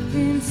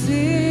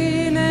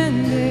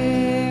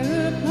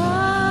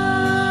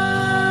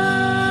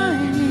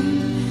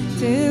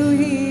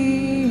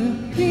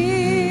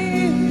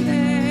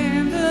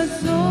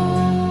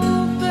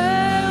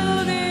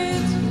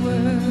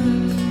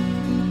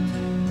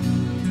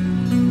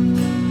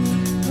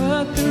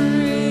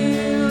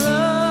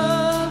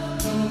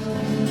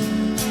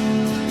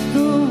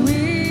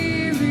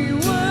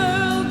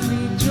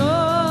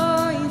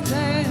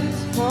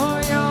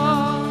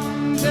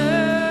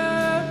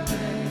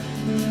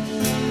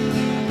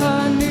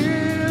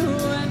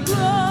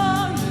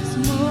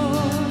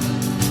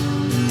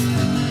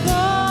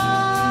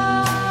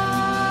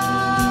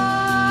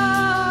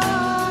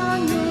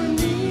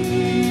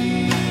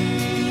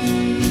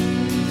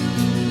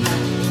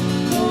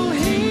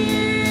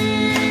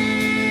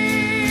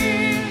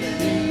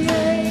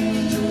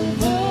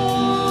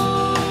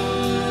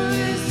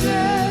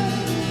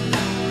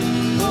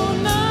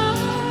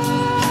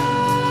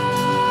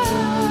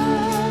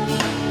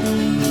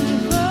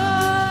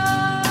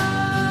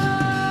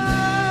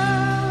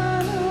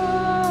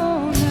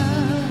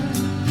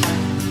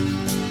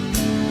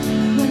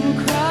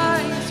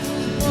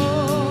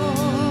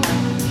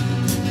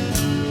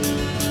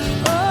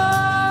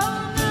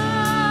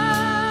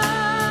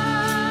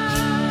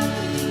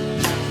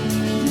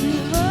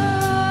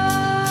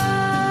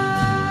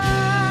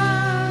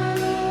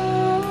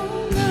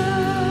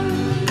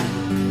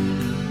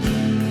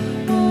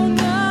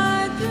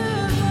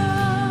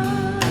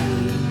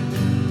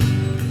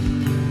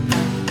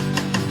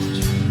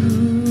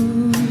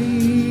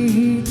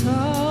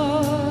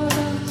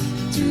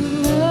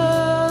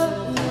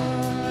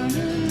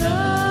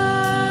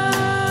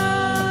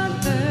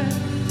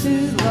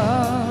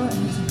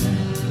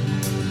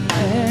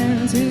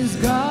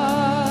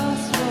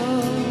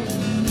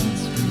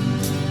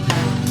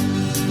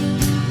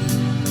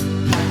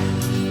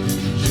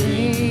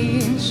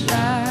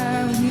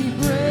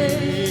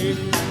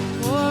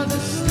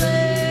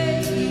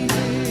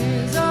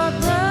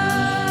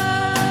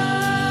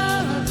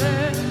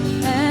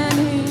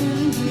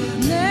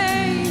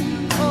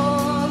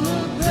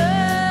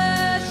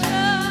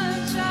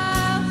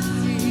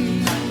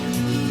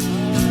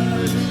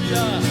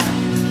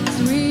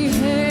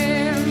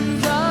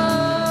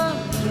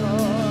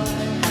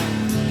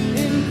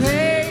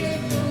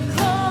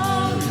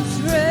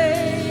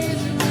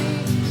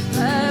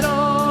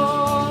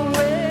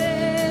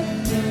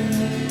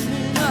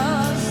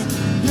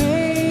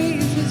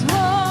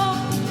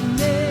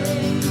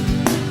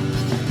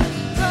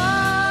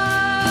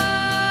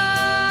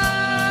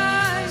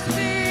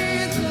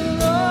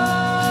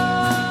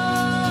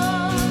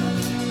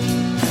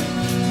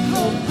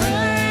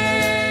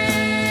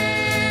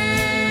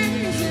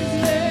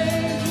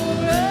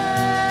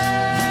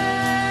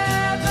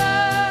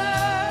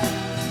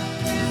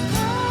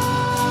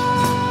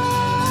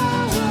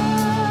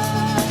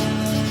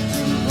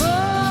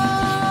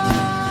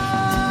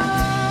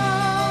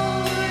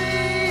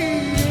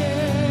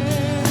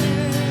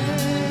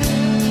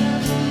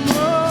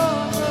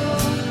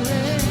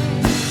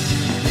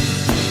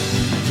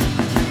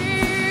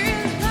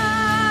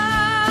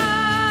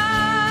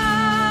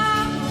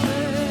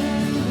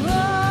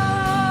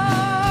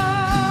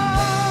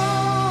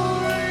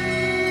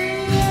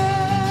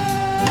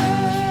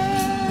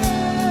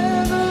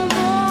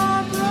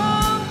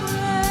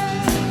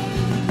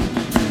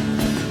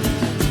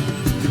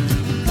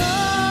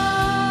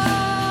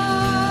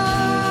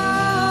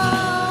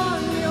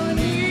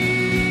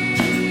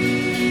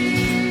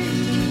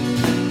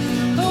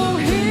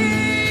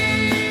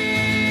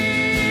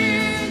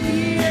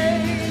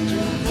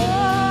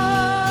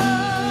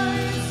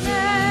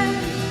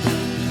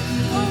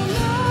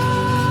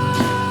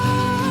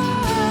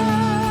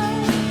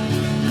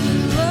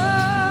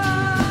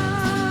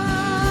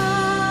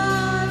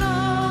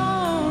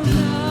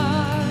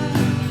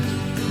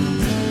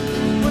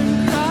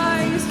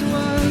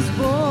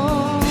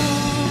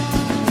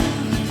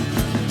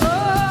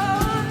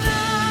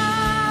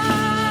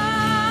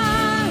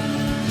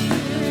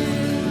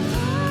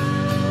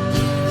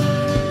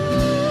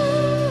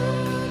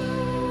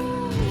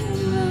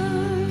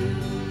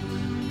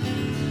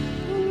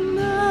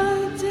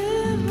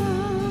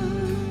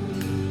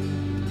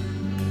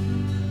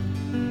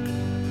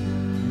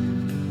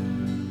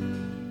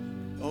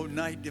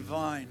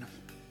divine.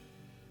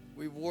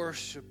 We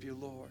worship you,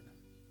 Lord.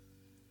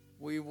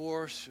 We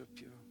worship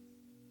you.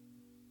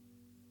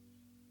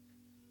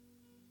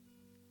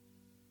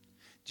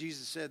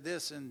 Jesus said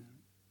this, and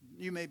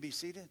you may be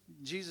seated.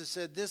 Jesus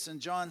said this in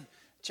John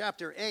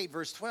chapter 8,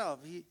 verse 12.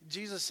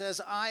 Jesus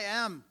says, I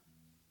am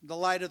the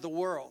light of the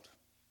world.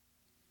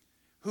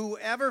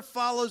 Whoever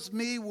follows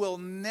me will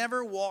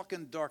never walk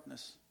in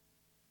darkness,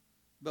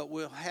 but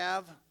will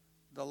have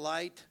the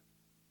light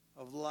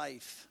of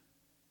life.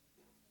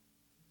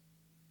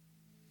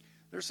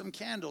 There's some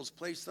candles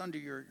placed under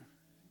your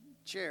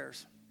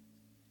chairs.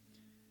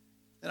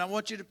 And I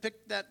want you to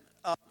pick that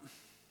up.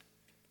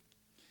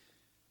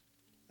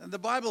 And the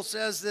Bible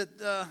says that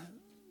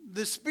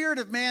the spirit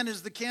of man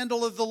is the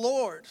candle of the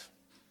Lord.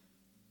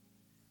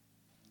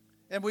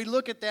 And we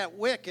look at that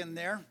wick in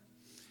there.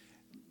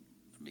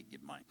 Let me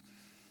get mine.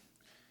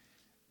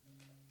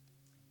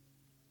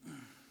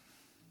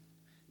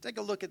 Take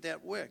a look at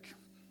that wick.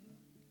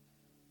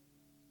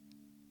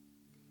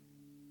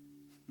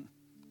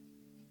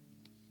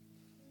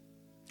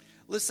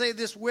 Let's say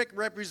this wick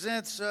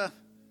represents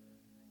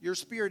your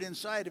spirit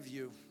inside of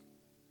you.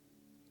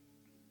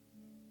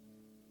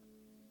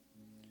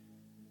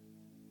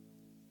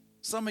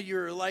 Some of you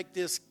are like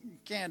this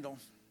candle,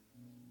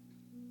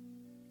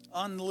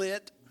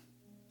 unlit,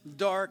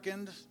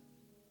 darkened,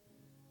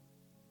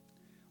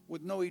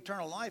 with no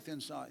eternal life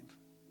inside.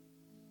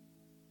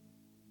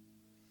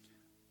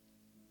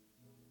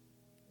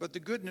 But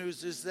the good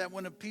news is that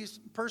when a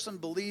person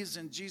believes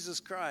in Jesus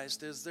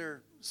Christ as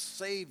their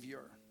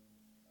Savior,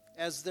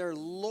 as their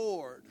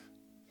Lord,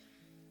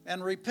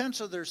 and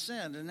repents of their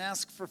sin and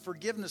asks for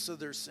forgiveness of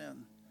their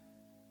sin,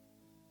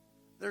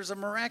 there's a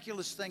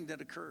miraculous thing that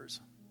occurs.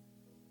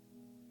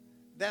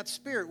 That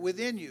spirit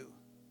within you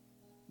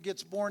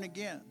gets born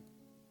again.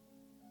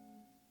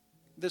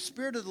 The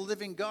Spirit of the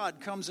living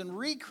God comes and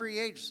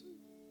recreates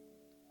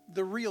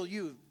the real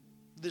you,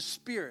 the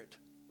Spirit.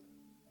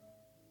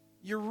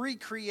 You're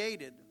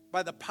recreated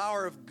by the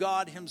power of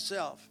God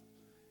Himself.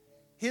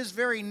 His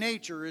very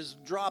nature is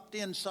dropped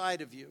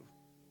inside of you.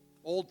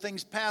 Old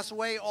things pass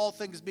away, all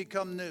things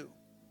become new.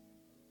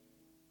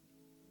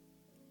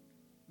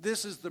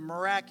 This is the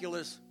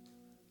miraculous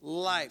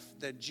life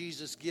that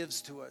Jesus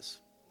gives to us.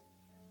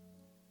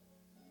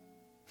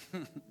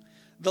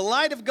 The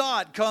light of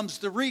God comes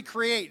to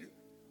recreate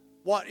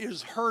what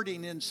is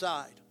hurting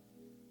inside.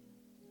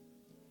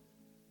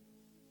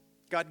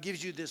 God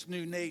gives you this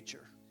new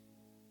nature.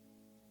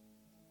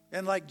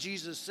 And like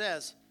Jesus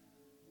says,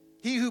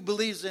 he who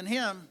believes in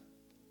Him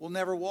will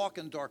never walk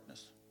in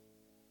darkness,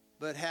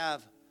 but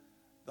have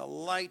the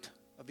light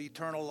of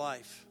eternal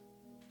life.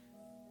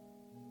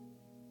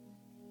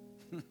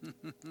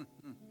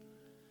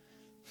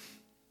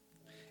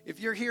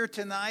 If you're here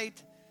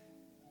tonight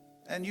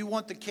and you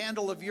want the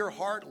candle of your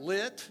heart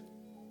lit,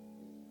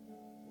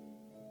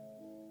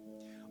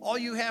 all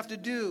you have to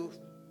do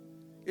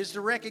is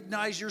to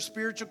recognize your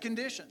spiritual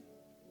condition.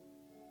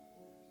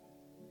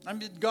 I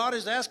mean, God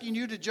is asking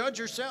you to judge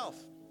yourself.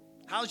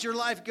 How's your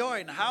life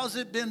going? How's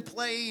it been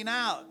playing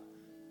out?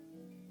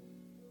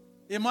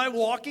 Am I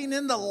walking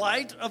in the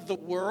light of the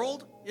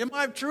world? Am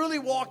I truly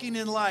walking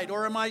in light,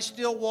 or am I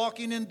still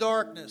walking in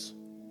darkness?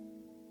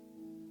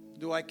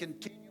 Do I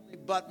continually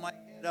butt my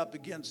head up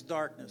against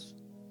darkness?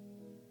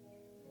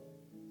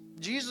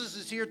 Jesus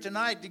is here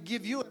tonight to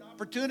give you an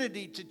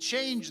opportunity to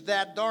change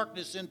that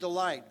darkness into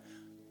light.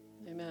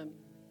 Amen.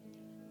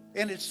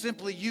 And it's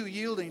simply you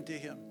yielding to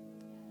Him,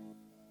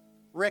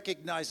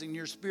 recognizing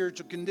your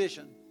spiritual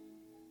condition,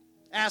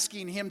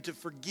 asking Him to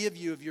forgive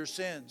you of your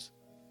sins,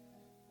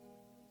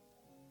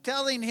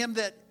 telling Him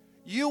that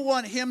you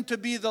want Him to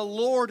be the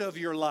Lord of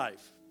your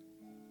life.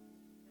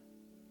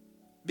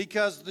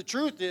 Because the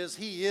truth is,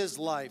 He is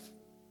life.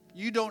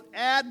 You don't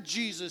add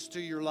Jesus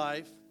to your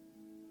life.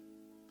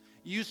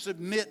 You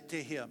submit to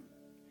Him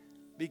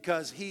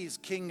because He's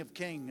King of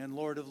Kings and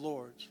Lord of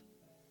Lords.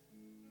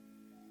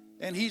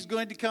 And He's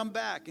going to come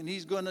back and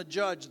He's going to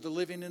judge the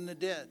living and the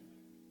dead.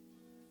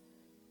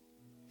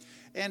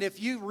 And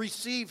if you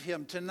receive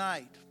Him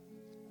tonight,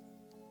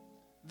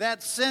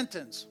 that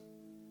sentence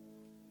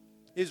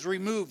is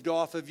removed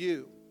off of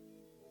you.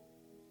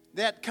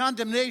 That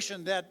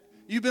condemnation that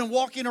you've been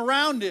walking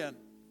around in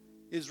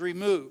is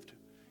removed.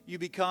 You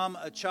become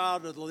a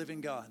child of the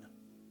living God.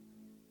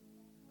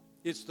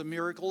 It's the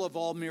miracle of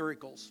all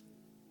miracles.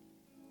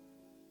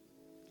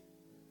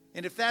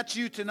 And if that's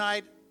you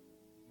tonight,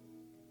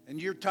 and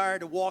you're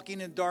tired of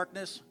walking in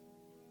darkness,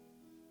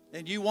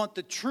 and you want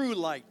the true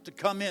light to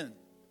come in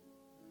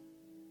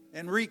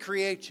and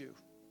recreate you,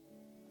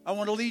 I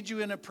want to lead you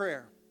in a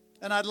prayer.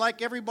 And I'd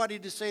like everybody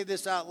to say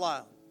this out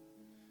loud.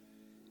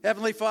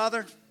 Heavenly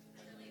Father,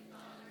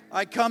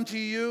 I come to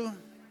you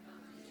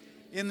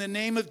in the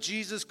name of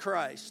Jesus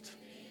Christ,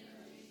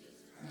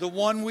 the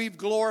one we've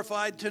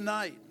glorified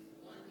tonight,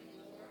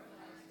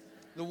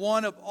 the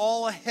one of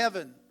all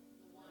heaven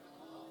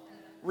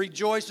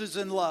rejoices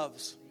and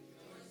loves.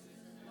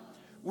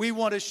 We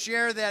want to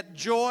share that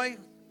joy.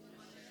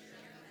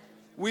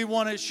 We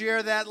want to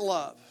share that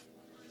love.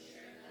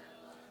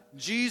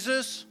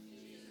 Jesus,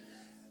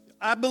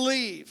 I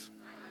believe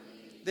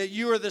that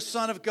you are the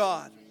Son of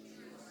God.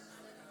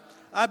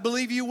 I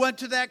believe you went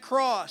to that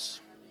cross.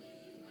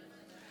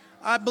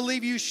 I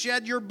believe you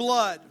shed your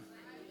blood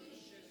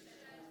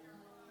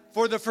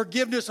for the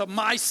forgiveness of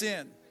my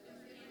sin.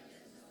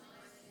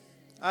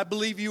 I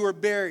believe you were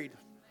buried.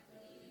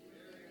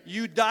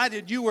 You died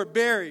and you were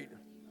buried.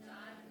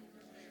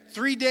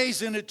 3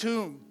 days in a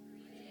tomb.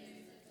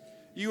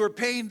 You were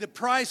paying the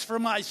price for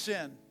my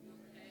sin.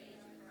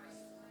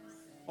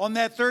 On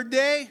that third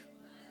day,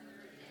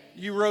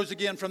 you rose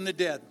again from the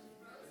dead.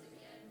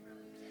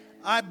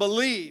 I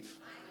believe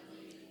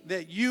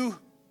that you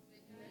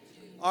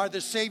are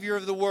the Savior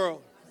of the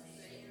world.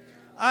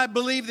 I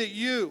believe that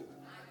you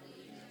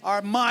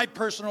are my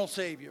personal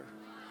Savior.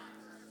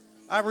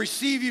 I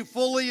receive you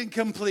fully and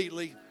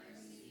completely.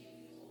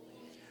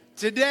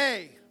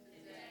 Today,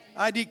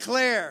 I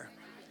declare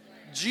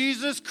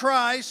Jesus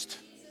Christ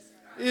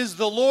is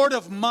the Lord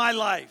of my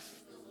life.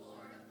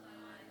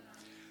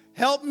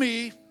 Help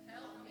me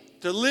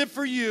to live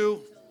for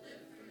you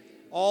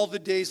all the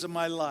days of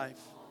my life.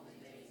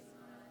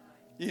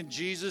 In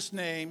Jesus'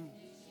 name,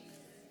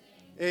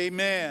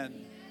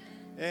 amen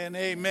and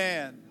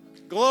amen.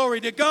 Glory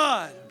to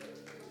God.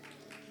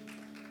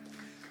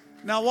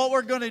 Now what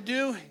we're going to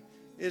do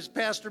is,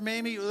 Pastor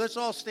Mamie, let's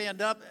all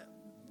stand up.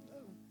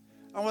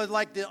 I would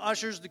like the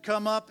ushers to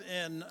come up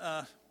and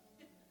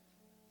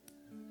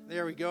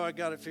there we go, I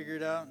got it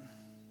figured out.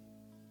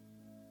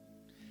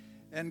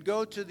 And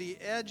go to the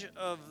edge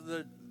of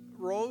the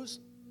rows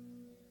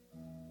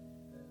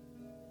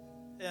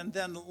and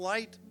then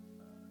light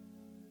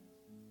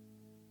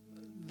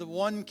the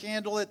one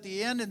candle at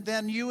the end, and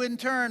then you in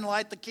turn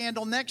light the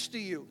candle next to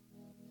you.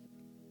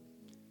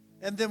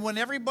 And then when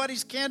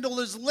everybody's candle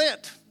is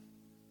lit,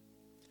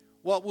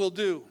 what we'll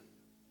do,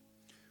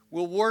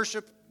 we'll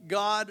worship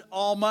God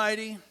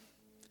Almighty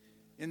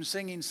in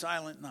singing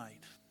Silent Night.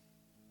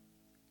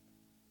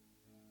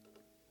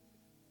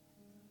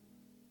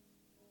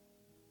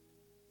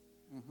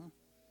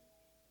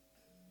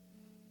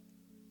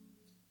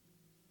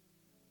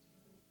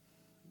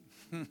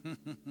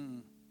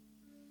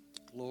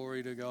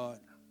 Glory to God.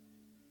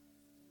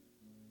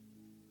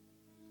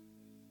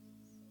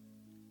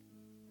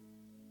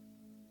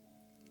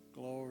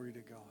 Glory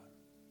to God.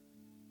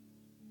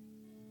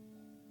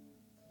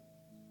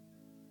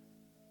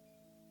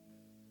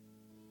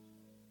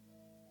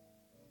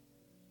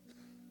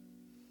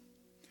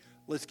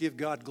 Let's give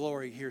God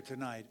glory here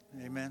tonight.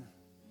 Amen.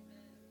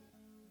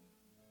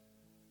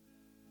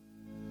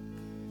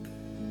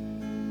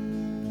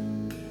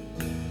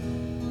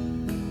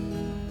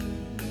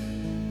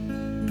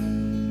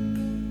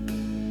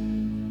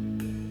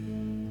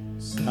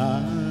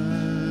 Silent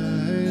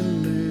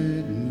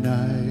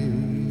night,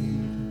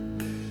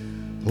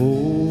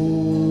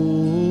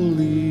 holy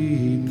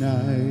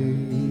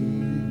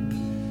night,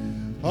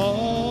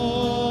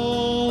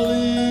 all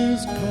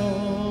is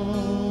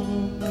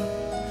calm,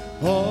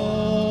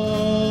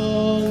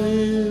 all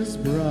is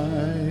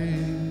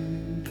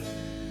bright,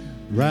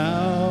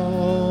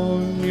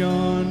 round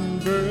yon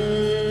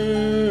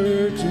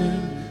virgin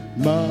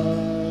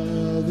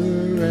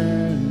mother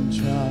and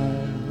child.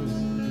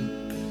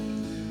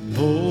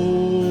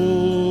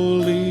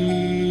 Holy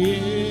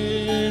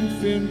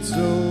infant,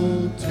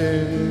 so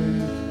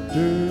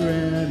tender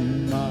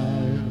and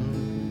mild,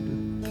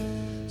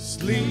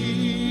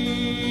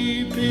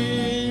 sleep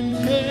in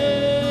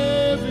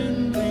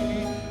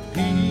heavenly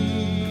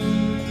peace,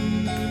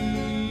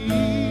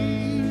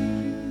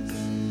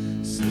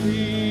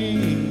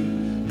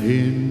 sleep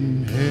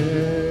in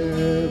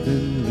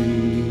heavenly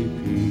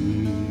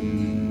peace.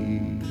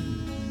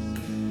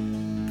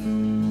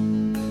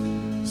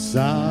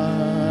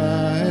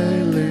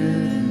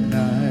 Silent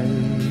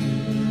night,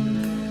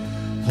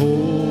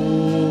 holy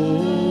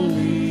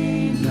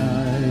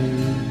night,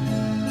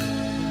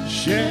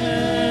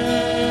 shepherds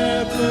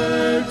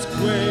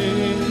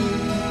quake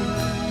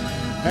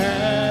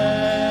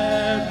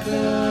at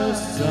the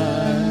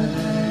sight,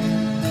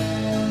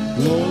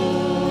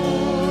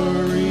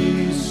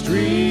 glory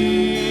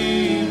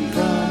stream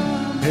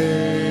from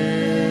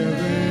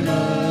heaven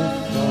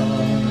afar.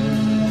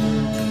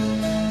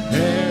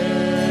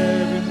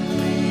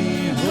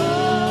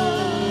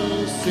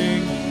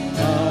 Sing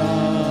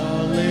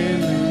hallelujah.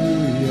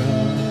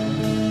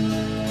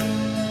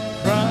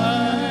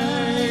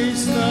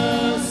 Christ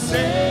the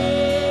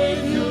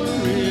Savior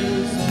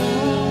is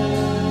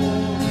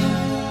born.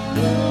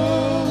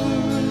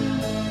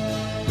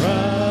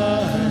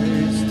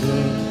 Christ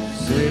the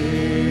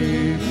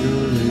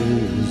Savior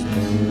is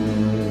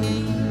born.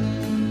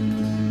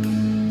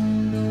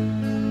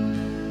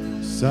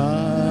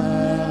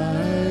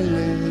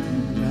 Silent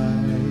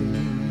night,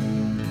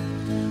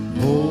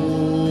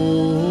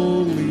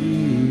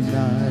 holy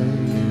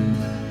night,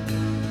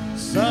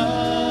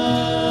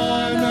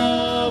 Son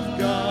of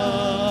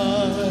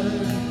God,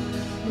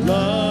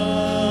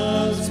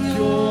 love's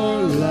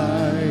pure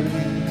light,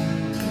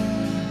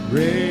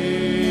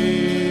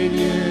 radiant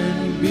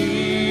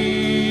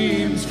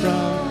beams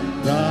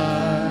from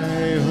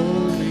thy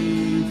holy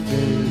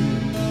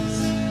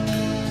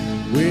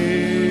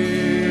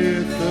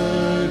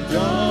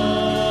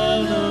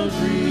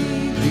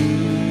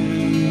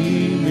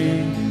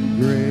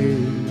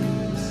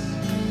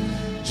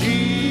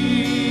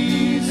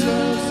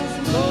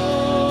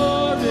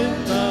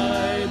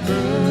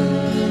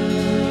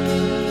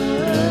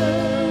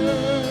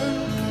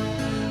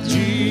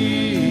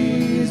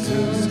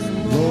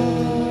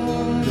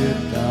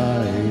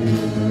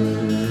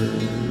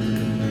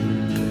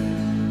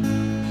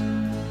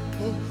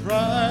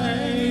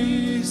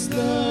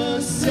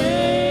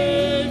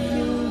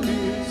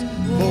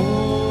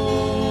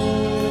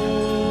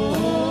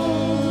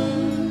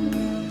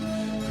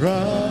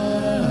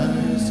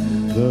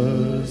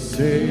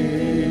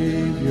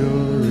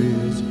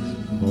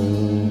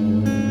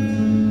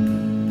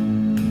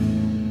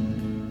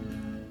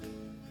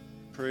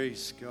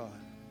Praise God.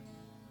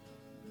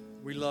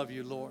 We love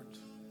you, Lord.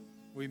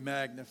 We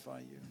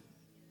magnify you.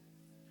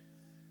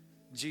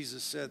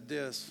 Jesus said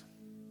this.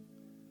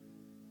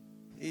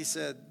 He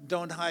said,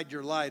 don't hide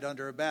your light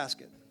under a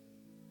basket.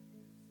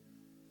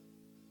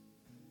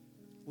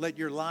 Let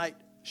your light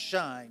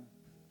shine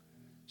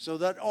so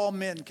that all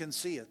men can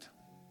see it.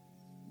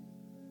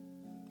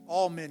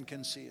 All men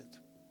can see it.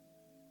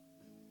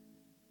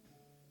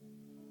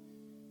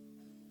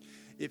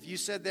 If you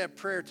said that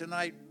prayer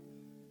tonight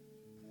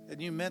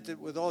and you meant it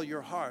with all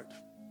your heart,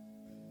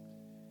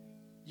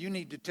 you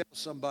need to tell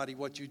somebody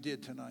what you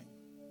did tonight.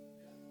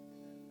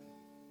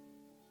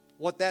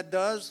 What that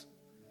does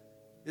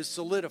is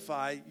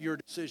solidify your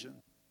decision.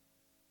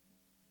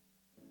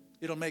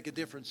 It'll make a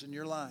difference in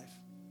your life.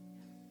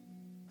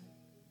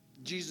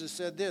 Jesus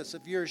said this,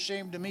 if you're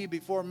ashamed of me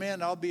before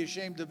men, I'll be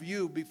ashamed of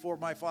you before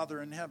my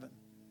Father in heaven.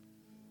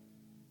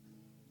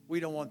 We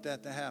don't want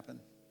that to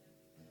happen.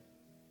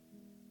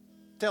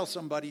 Tell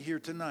somebody here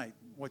tonight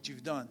what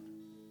you've done,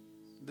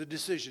 the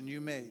decision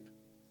you made.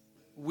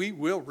 We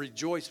will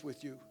rejoice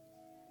with you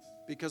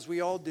because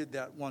we all did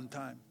that one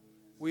time.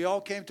 We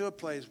all came to a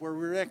place where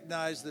we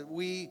recognized that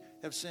we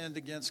have sinned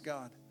against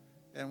God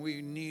and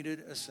we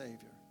needed a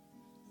Savior.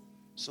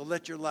 So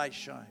let your light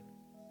shine.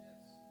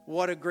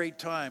 What a great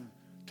time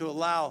to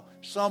allow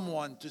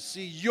someone to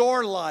see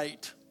your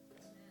light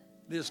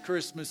this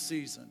Christmas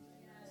season.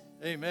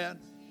 Amen.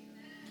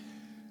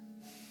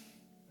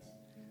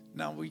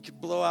 Now we can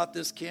blow out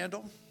this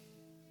candle.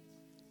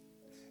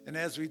 And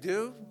as we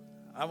do,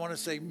 I want to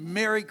say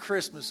Merry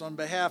Christmas on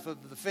behalf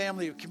of the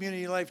family of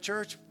Community Life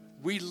Church.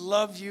 We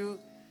love you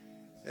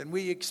and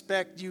we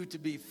expect you to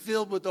be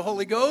filled with the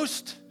Holy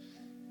Ghost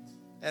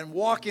and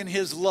walk in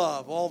His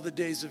love all the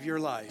days of your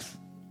life.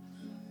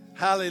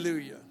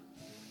 Hallelujah.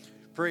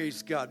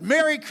 Praise God.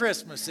 Merry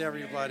Christmas,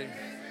 everybody.